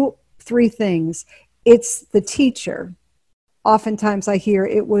 2-3 things. It's the teacher. Oftentimes I hear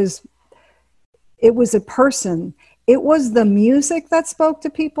it was a person. It was the music that spoke to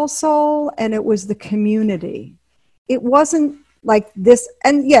people's soul, and it was the community. It wasn't like this,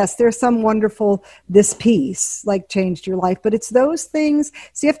 and yes, there's some wonderful, this piece like changed your life, but it's those things.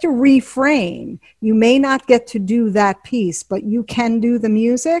 So you have to reframe. You may not get to do that piece, but you can do the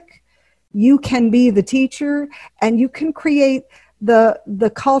music. You can be the teacher, and you can create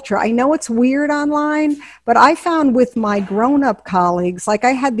the culture. I know it's weird online, but I found with my grown-up colleagues, like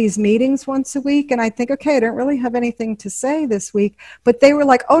I had these meetings once a week, and I think, okay, I don't really have anything to say this week, but they were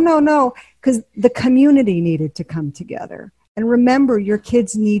like, oh, no, because the community needed to come together. And remember, your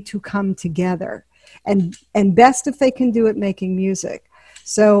kids need to come together, and best if they can do it making music.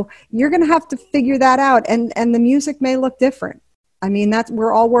 So you're going to have to figure that out, and the music may look different. I mean,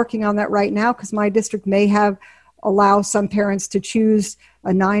 we're all working on that right now, because my district may allow some parents to choose a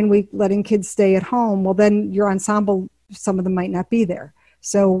 9-week letting kids stay at home. Well, then your ensemble, some of them might not be there.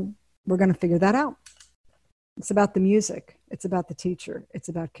 So we're going to figure that out. It's about the music. It's about the teacher. It's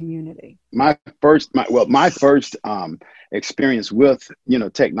about community. My first experience with,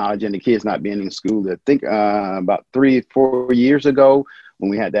 technology and the kids not being in school, I think about 3-4 years ago, when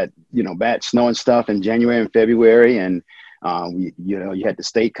we had that, bad snow and stuff in January and February, and you had the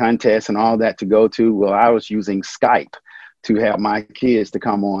state contest and all that to go to. Well, I was using Skype to have my kids to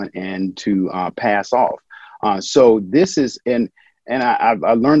come on and to pass off. So this is, and I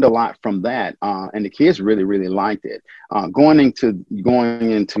learned a lot from that, and the kids really, really liked it. Going into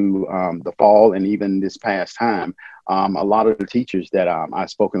the fall and even this past time, a lot of the teachers that I've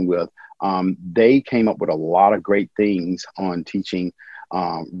spoken with, they came up with a lot of great things on teaching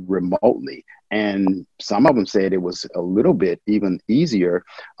remotely. And some of them said it was a little bit even easier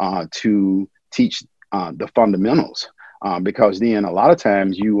to teach the fundamentals, because then a lot of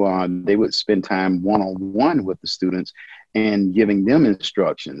times they would spend time one-on-one with the students and giving them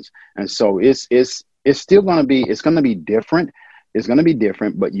instructions. And so it's still going to be different. It's going to be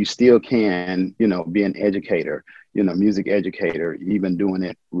different, but you still can, be an educator, music educator, even doing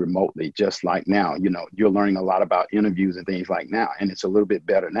it remotely, just like now. You're learning a lot about interviews and things like now. And it's a little bit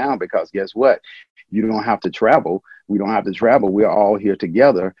better now, because guess what? You don't have to travel. We don't have to travel. We're all here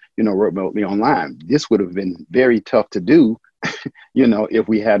together, remotely online. This would have been very tough to do, if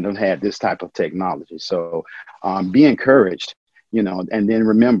we hadn't had this type of technology. So be encouraged, and then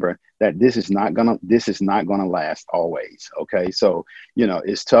remember that this is not gonna last always. Okay. So,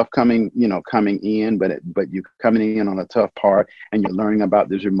 it's tough coming in, but you're coming in on a tough part, and you're learning about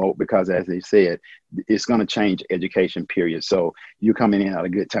this remote, because as they said, it's going to change education, period. So you're coming in at a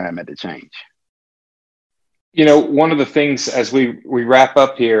good time at the change. One of the things as we wrap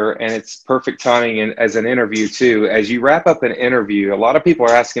up here, and it's perfect timing as an interview too, as you wrap up an interview, a lot of people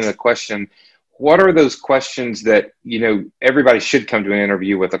are asking the question, what are those questions that, everybody should come to an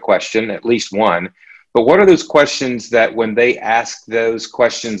interview with a question, at least one, but what are those questions that when they ask those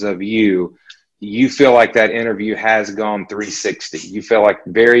questions of you, you feel like that interview has gone 360? You feel like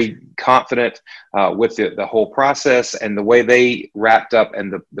very confident with the whole process and the way they wrapped up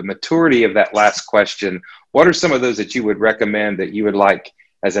and the maturity of that last question. What are some of those that you would recommend that you would like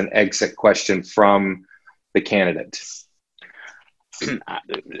as an exit question from the candidate?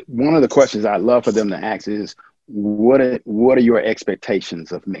 One of the questions I'd love for them to ask is, what are your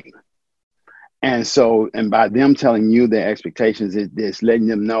expectations of me? And so, and by them telling you their expectations, it's letting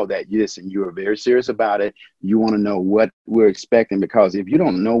them know that, yes, and you are very serious about it. You want to know what we're expecting, because if you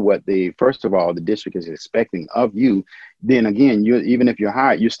don't know what first of all, the district is expecting of you, then again, even if you're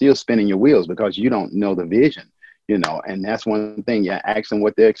hired, you're still spinning your wheels, because you don't know the vision, and that's one thing. You ask them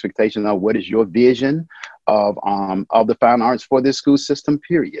what their expectations are. What is your vision of the fine arts for this school system,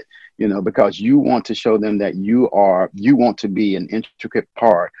 period? Because you want to show them that you want to be an intricate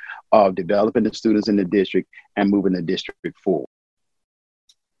part of developing the students in the district and moving the district forward.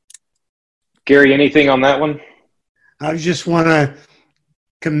 Gary, anything on that one? I just want to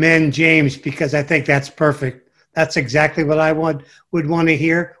commend James, because I think that's perfect. That's exactly what I would want to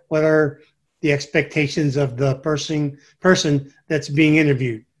hear. What are the expectations of the person that's being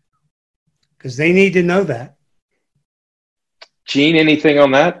interviewed? Because they need to know that. Gene, anything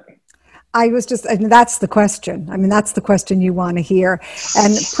on that? And that's the question. I mean, that's the question you want to hear.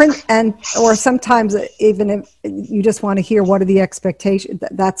 Or sometimes even if you just want to hear what are the expectations,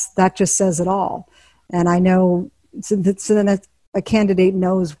 that just says it all. And I know, so then a candidate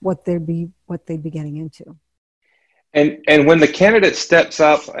knows what they'd be getting into. And when the candidate steps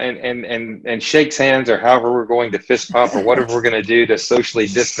up and shakes hands, or however we're going to fist bump, or whatever we're going to do to socially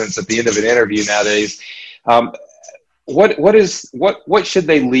distance at the end of an interview nowadays, what should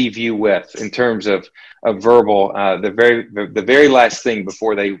they leave you with in terms of verbal, the very last thing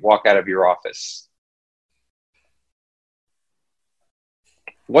before they walk out of your office?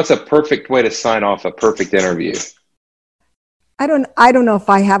 What's a perfect way to sign off a perfect interview? I don't know if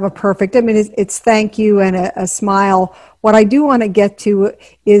I have a perfect. I mean, it's thank you and a smile. What I do want to get to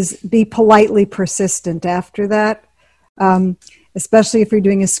is be politely persistent after that. especially if you're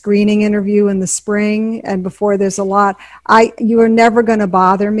doing a screening interview in the spring and before there's a lot. You are never going to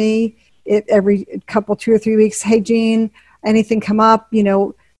bother me every couple, 2 or 3 weeks. Hey, Jean, anything come up?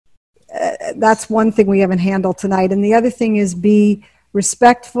 That's one thing we haven't handled tonight. And the other thing is be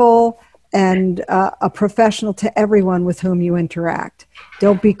respectful and a professional to everyone with whom you interact.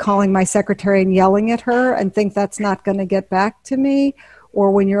 Don't be calling my secretary and yelling at her and think that's not going to get back to me.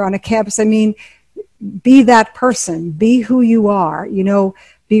 Or when you're on a campus, be that person, be who you are,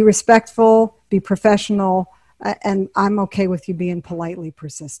 be respectful, be professional, and I'm okay with you being politely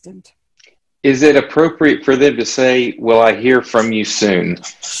persistent. Is it appropriate for them to say, "Will I hear from you soon"?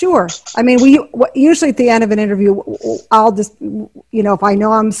 Sure. We usually at the end of an interview, I'll just, if I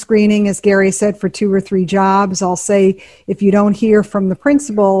know I'm screening, as Gary said, for 2 or 3 jobs, I'll say, if you don't hear from the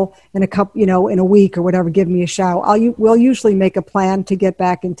principal in in a week or whatever, give me a shout. We'll usually make a plan to get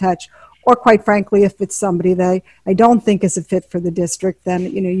back in touch. Or quite frankly, if it's somebody that I don't think is a fit for the district,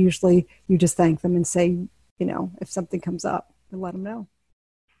 then, usually you just thank them and say, if something comes up, and let them know.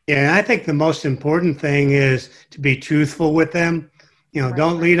 Yeah, I think the most important thing is to be truthful with them. Right.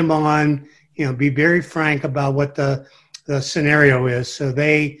 Don't lead them on. Be very frank about what the scenario is, so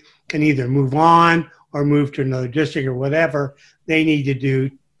they can either move on or move to another district or whatever they need to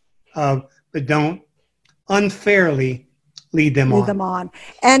do. But don't unfairly lead them on.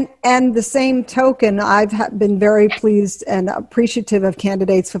 And the same token, I've been very pleased and appreciative of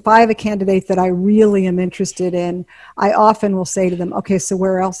candidates. If I have a candidate that I really am interested in, I often will say to them, okay, so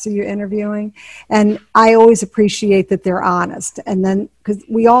where else are you interviewing? And I always appreciate that they're honest. And then, because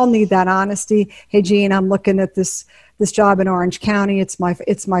we all need that honesty. Hey, Jean, I'm looking at this job in Orange County. It's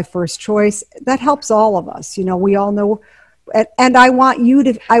my first choice. That helps all of us. We all know. And I want you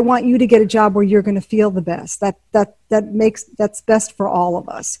to get a job where you're going to feel the best. That's best for all of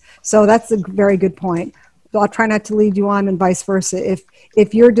us. So that's a very good point. I'll try not to lead you on, and vice versa.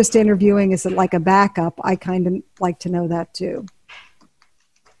 If you're just interviewing as like a backup, I kind of like to know that too.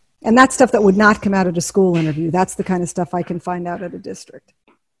 And that's stuff that would not come out at a school interview. That's the kind of stuff I can find out at a district.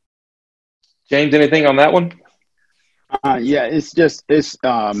 James, anything on that one? Yeah,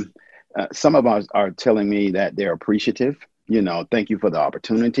 some of us are telling me that they're appreciative. Thank you for the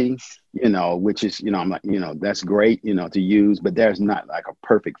opportunity, which is, I'm like, that's great, to use, but there's not like a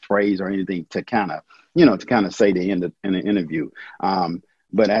perfect phrase or anything to kind of say the end in an interview.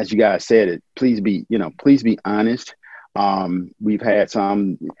 But as you guys said, please be honest. We've had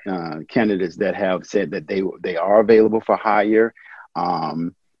some candidates that have said that they are available for hire.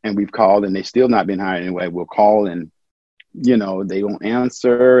 And we've called and they've still not been hired anyway. We'll call and they won't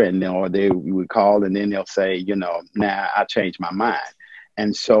answer, or we would call and then they'll say, nah, I changed my mind.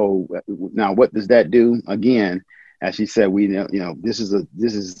 And so now what does that do? Again, as she said, this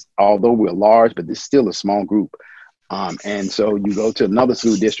is, although we're large, but this is still a small group. And so you go to another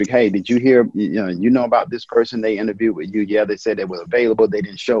school district. Hey, did you hear, about this person they interviewed with you? Yeah, they said they were available. They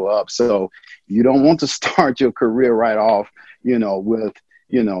didn't show up. So you don't want to start your career right off,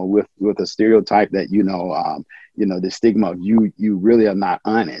 with a stereotype that, the stigma of you really are not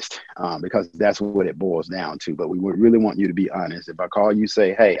honest, because that's what it boils down to. But we would really want you to be honest. If I call you,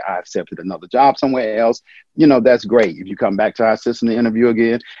 say, hey, I accepted another job somewhere else, that's great. If you come back to our system to interview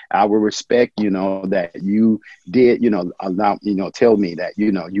again, I will respect, that you did, allow, tell me that,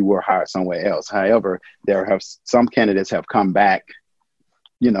 you were hired somewhere else. However, some candidates have come back,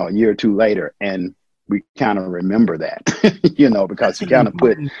 a year or two later, and we kind of remember that, because you kind of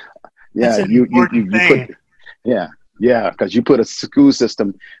put, because you put a school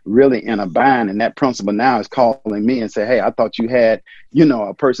system really in a bind, and that principal now is calling me and say, hey, I thought you had,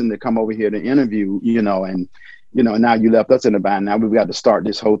 a person to come over here to interview, and, now you left us in a bind. Now we've got to start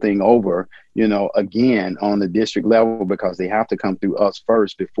this whole thing over, again on the district level, because they have to come through us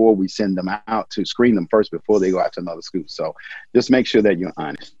first before we send them out to screen them first before they go out to another school. So just make sure that you're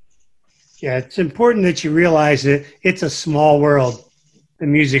honest. Yeah, it's important that you realize that it's a small world, the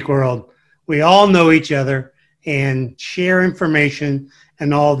music world. We all know each other and share information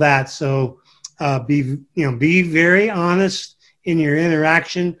and all that. So be very honest in your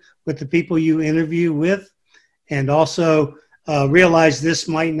interaction with the people you interview with, and also realize this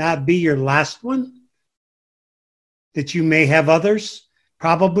might not be your last one, that you may have others,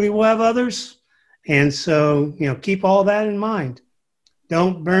 probably will have others. And so, keep all that in mind.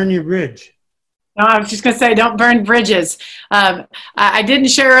 Don't burn your bridge. No, I was just going to say, don't burn bridges. I didn't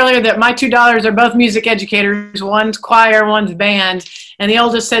share earlier that my 2 daughters are both music educators. One's choir, one's band. And the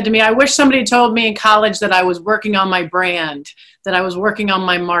oldest said to me, I wish somebody told me in college that I was working on my brand, that I was working on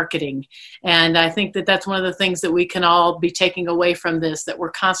my marketing. And I think that that's one of the things that we can all be taking away from this, that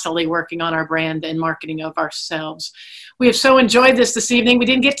we're constantly working on our brand and marketing of ourselves. We have so enjoyed this evening. We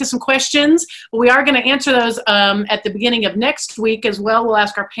didn't get to some questions, but we are going to answer those at the beginning of next week as well. We'll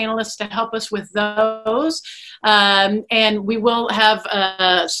ask our panelists to help us with those. And we will have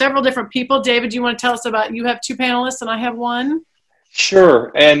several different people. David, do you want to tell us about, you have 2 panelists and I have 1?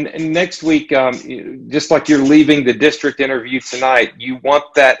 Sure. And next week, just like you're leaving the district interview tonight, you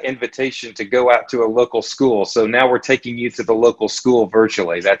want that invitation to go out to a local school. So now we're taking you to the local school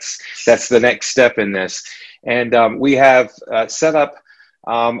virtually. That's the next step in this. And we have set up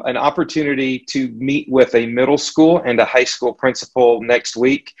an opportunity to meet with a middle school and a high school principal next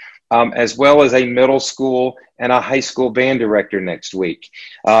week, as well as a middle school and a high school band director next week.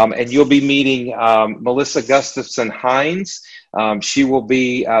 And you'll be meeting Melissa Gustafson Hines. She will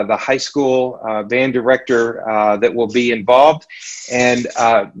be the high school band director that will be involved, and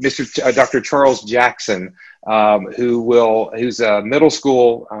Dr. Charles Jackson, who's a middle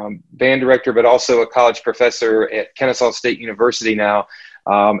school band director, but also a college professor at Kennesaw State University now.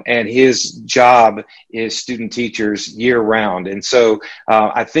 And his job is student teachers year round. And so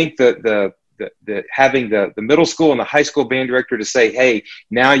I think that having the middle school and the high school band director to say, hey,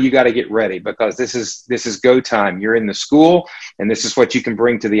 now you got to get ready, because this is go time. You're in the school and this is what you can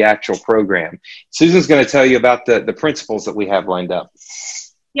bring to the actual program. Susan's going to tell you about the principals that we have lined up.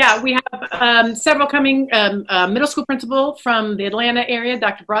 Yeah, we have several coming. Middle school principal from the Atlanta area,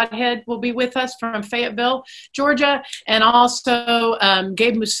 Dr. Broadhead, will be with us from Fayetteville, Georgia, and also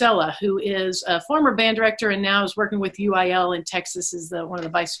Gabe Musella, who is a former band director and now is working with UIL in Texas, is one of the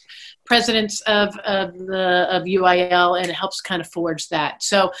vice presidents of UIL, and it helps kind of forge that.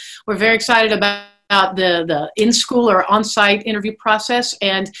 So we're very excited about the in-school or on-site interview process.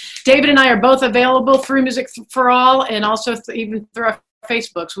 And David and I are both available through Music for All and also even through our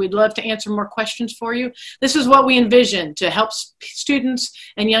Facebooks. We'd love to answer more questions for you. This is what we envision to help students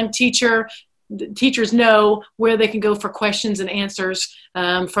and young teachers know where they can go for questions and answers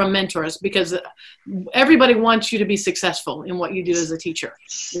from mentors, because everybody wants you to be successful in what you do as a teacher.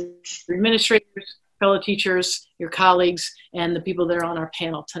 Your administrators, fellow teachers, your colleagues, and the people that are on our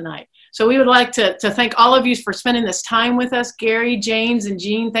panel tonight. So we would like to thank all of you for spending this time with us. Gary, James, and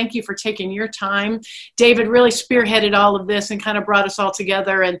Jean, thank you for taking your time. David really spearheaded all of this and kind of brought us all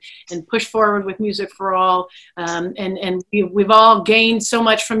together and pushed forward with Music for All. And we've all gained so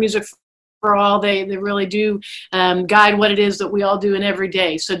much from Music for All. They really do guide what it is that we all do in every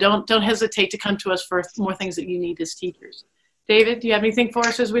day. So don't hesitate to come to us for more things that you need as teachers. David, do you have anything for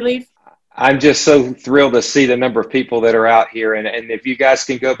us as we leave? I'm just so thrilled to see the number of people that are out here. And if you guys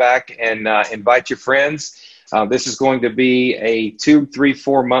can go back and invite your friends, this is going to be a 2, 3,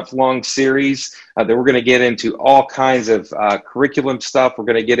 4 month long series that we're going to get into all kinds of curriculum stuff. We're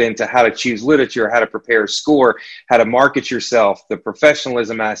going to get into how to choose literature, how to prepare a score, how to market yourself, the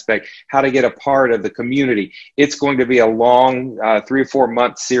professionalism aspect, how to get a part of the community. It's going to be a long 3 or 4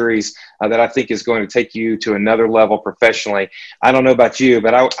 month series that I think is going to take you to another level professionally. I don't know about you,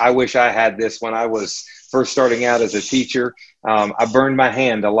 but I wish I had this when I was first starting out as a teacher. I burned my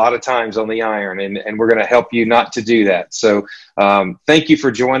hand a lot of times on the iron, and we're going to help you not to do that. So thank you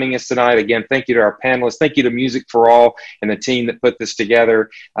for joining us tonight. Again, thank you to our panelists. Thank you to Music for All and the team that put this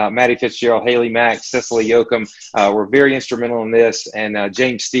together. Maddie Fitzgerald, Haley Mack, Cecily Yoakum were very instrumental in this, and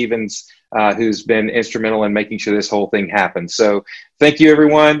James Stevens, who's been instrumental in making sure this whole thing happens. So thank you,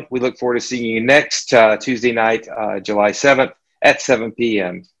 everyone. We look forward to seeing you next Tuesday night, July 7th at 7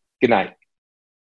 p.m. Good night.